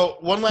 So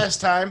one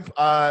last time,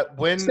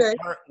 when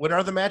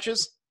are the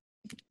matches?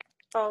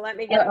 Let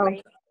me get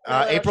it.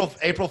 April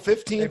 15th. April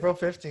 15th.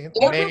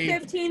 April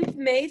 15th,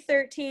 May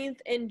 13th,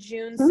 and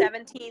June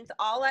 17th,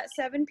 all at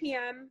 7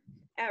 p.m.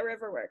 at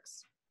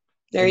Riverworks.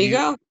 There you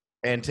go.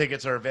 And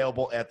tickets are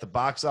available at the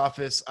box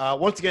office.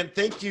 Once again,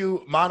 thank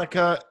you,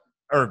 Monica.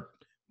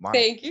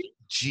 Thank you.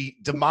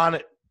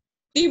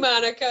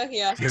 Demonica,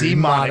 yeah.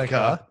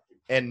 Demonica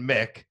and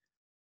Mick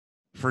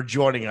for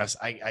joining us.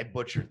 I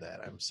butchered that.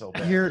 I'm so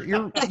bad.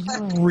 You're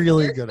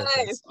really good at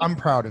this. I'm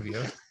proud of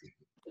you.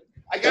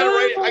 I got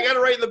it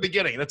right in the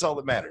beginning. That's all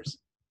that matters.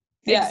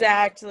 Yeah.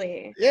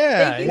 Exactly.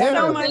 Yeah. Thank you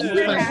so much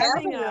for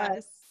having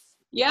us.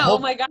 Yeah. Oh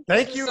my God.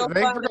 Thank you. Thanks for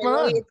coming on. I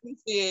really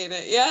appreciate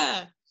it.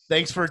 Yeah.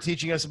 Thanks for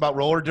teaching us about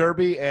roller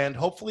derby, and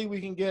hopefully we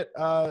can get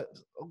a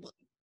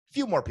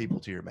few more people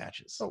to your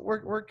matches. So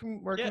where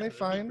can they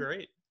find?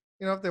 Great.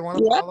 If they want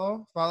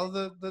to follow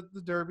the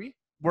derby.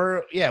 Where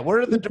are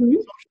the derby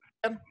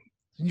socials?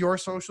 Your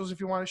socials, if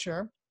you want to share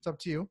them. It's up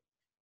to you.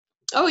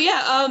 Oh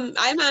yeah.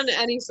 I'm on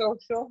any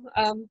social.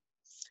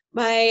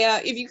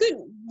 If you could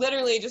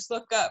literally just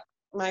look up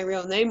my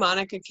real name,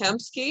 Monica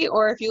Kempsky,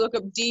 or if you look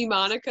up D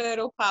Monica,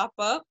 it'll pop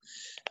up.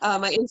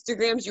 My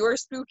Instagram's Your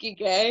Spooky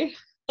Gay.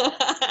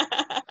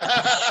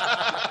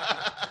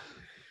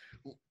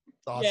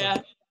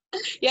 Awesome.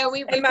 Yeah,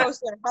 we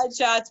post our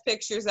headshots,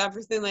 pictures,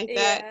 everything like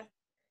that.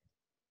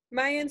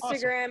 My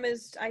Instagram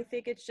is, I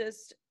think it's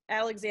just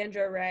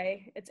Alexandra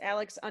Ray. It's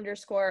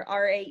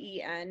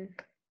Alex_RAEN.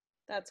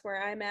 That's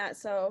where I'm at.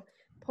 So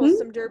post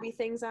some derby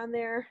things on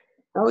there.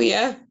 Oh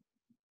yeah.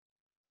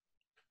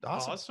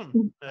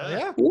 Awesome.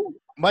 Yeah.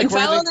 Mike,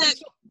 follow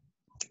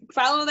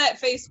that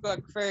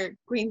Facebook for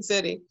Queen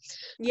City.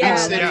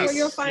 Yeah, that's where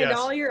you'll find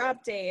all your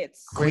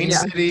updates. Queen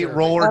City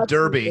Roller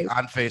Derby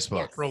on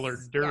Facebook.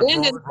 Yes.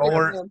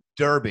 Roller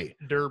Derby.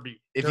 Derby.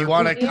 If you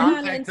want to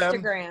contact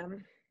Instagram.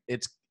 them,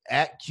 it's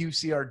at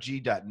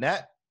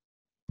qcrg.net,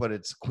 but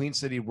it's Queen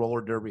City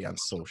Roller Derby on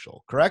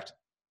social, correct?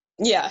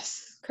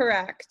 Yes.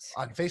 Correct.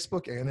 On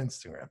Facebook and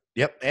Instagram.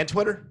 Yep, and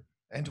Twitter.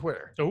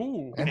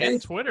 Oh,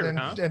 and Twitter,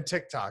 and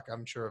TikTok,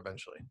 I'm sure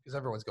eventually, because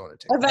everyone's going to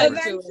TikTok.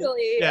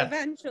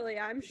 Eventually,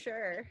 I'm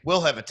sure.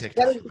 We'll have a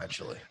TikTok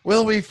eventually.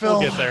 Will we, Phil?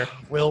 We'll get there.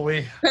 Will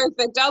we?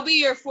 Perfect. I'll be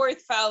your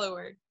 4th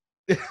follower.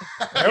 There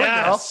we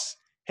go.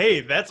 Hey,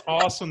 that's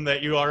awesome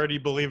that you already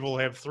believe we'll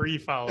have 3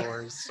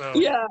 followers. So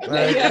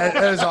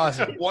that is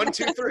awesome. 1,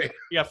 2, 3.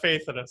 You got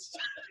faith in us.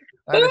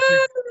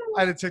 I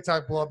had a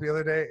TikTok blow up the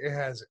other day. It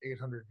has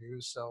 800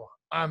 views, so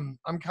I'm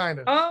kind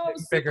of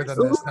bigger than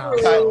this now.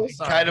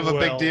 Kind of a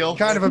big deal.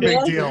 Kind of a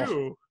big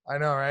deal. I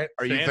know, right?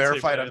 Are you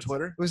verified on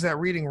Twitter? Was that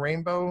reading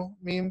rainbow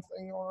meme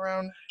thing going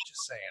around?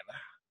 Just saying.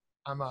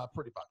 I'm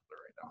pretty popular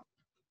right now.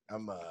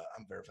 I'm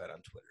verified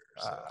on Twitter.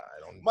 So.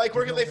 Mike,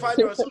 where can they find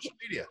you on social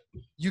media?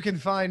 You can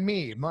find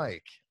me,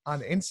 Mike, on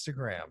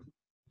Instagram,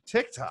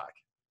 TikTok,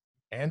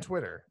 and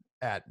Twitter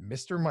at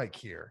Mr. Mike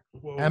here.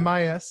 Whoa.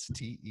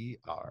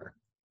 Mister.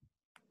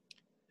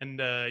 And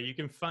you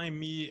can find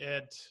me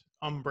at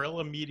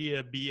Umbrella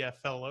Media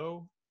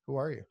BFLO. Who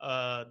are you?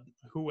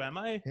 Who am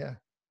I? Yeah.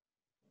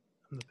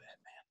 I'm the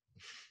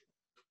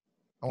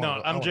I No,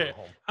 wanna go- I I'm wanna Jared.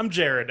 go home. I'm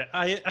Jared.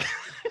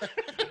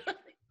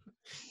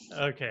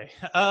 Okay.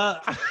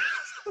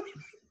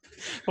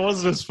 It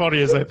wasn't as funny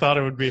as I thought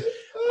it would be.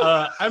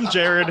 I'm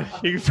Jared.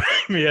 You can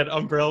find me at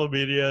Umbrella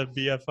Media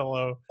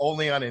BFLO.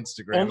 Only on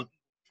Instagram.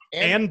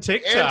 And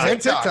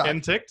TikTok.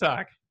 And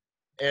TikTok.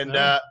 And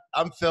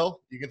I'm Phil.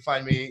 You can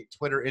find me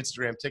Twitter,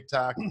 Instagram,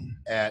 TikTok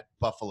at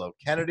Buffalo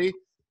Kennedy.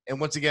 And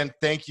once again,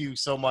 thank you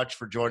so much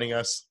for joining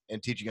us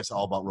and teaching us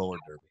all about roller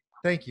derby.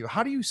 Thank you.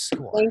 How do you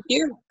score? Thank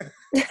you.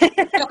 That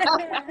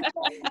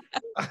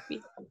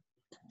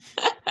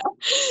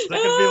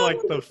could be like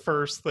the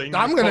first thing.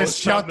 I'm gonna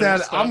shout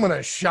that. I'm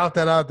gonna shout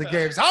that out at the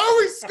games. How do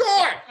we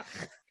score?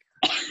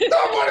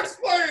 Someone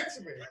explain it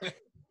to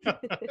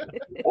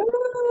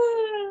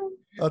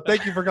me.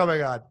 Thank you for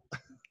coming on.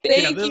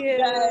 Thank you.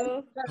 Guys.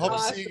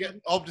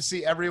 Hope to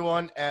see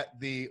everyone at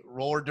the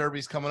roller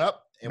derbies coming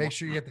up. And Make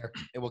sure you get there.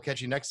 And we'll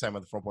catch you next time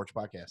on the Front Porch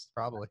Podcast.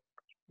 Probably.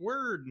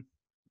 Word.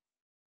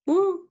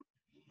 Woo.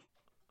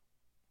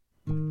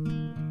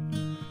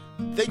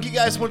 Thank you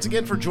guys once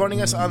again for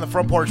joining us on the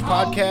Front Porch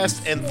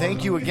Podcast, and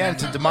thank you again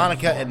to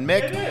Demonica and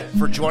Mick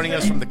for joining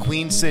us from the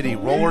Queen City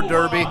Roller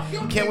Derby.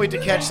 Can't wait to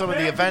catch some of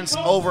the events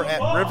over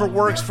at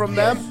Riverworks from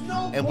them,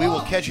 and we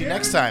will catch you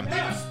next time.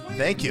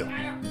 Thank you.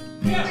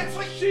 Yeah,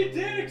 like she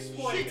did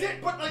explain. She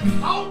did, but like,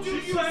 how do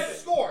you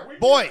score?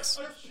 Boys,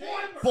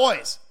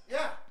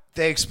 Yeah.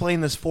 they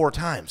explained this 4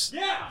 times.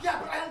 Yeah,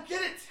 but I don't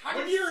get it. How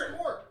do you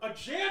score? A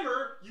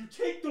jammer, you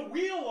take the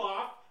wheel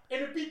off,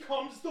 and it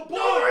becomes the ball.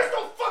 No, there is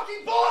no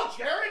fucking ball,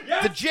 Jared.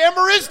 The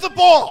jammer is the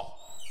ball.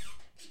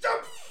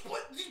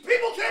 These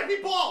people can't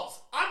be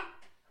balls.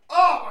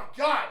 Oh my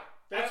god.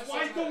 That's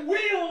why the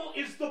wheel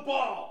is the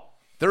ball.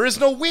 There is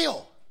no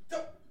wheel.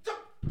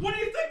 What do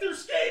you think they're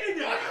skating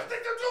at? What do you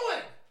think they're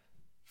doing?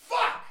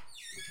 Fuck.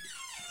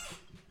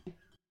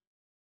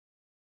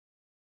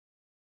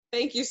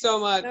 Thank you so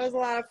much. That was a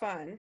lot of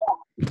fun.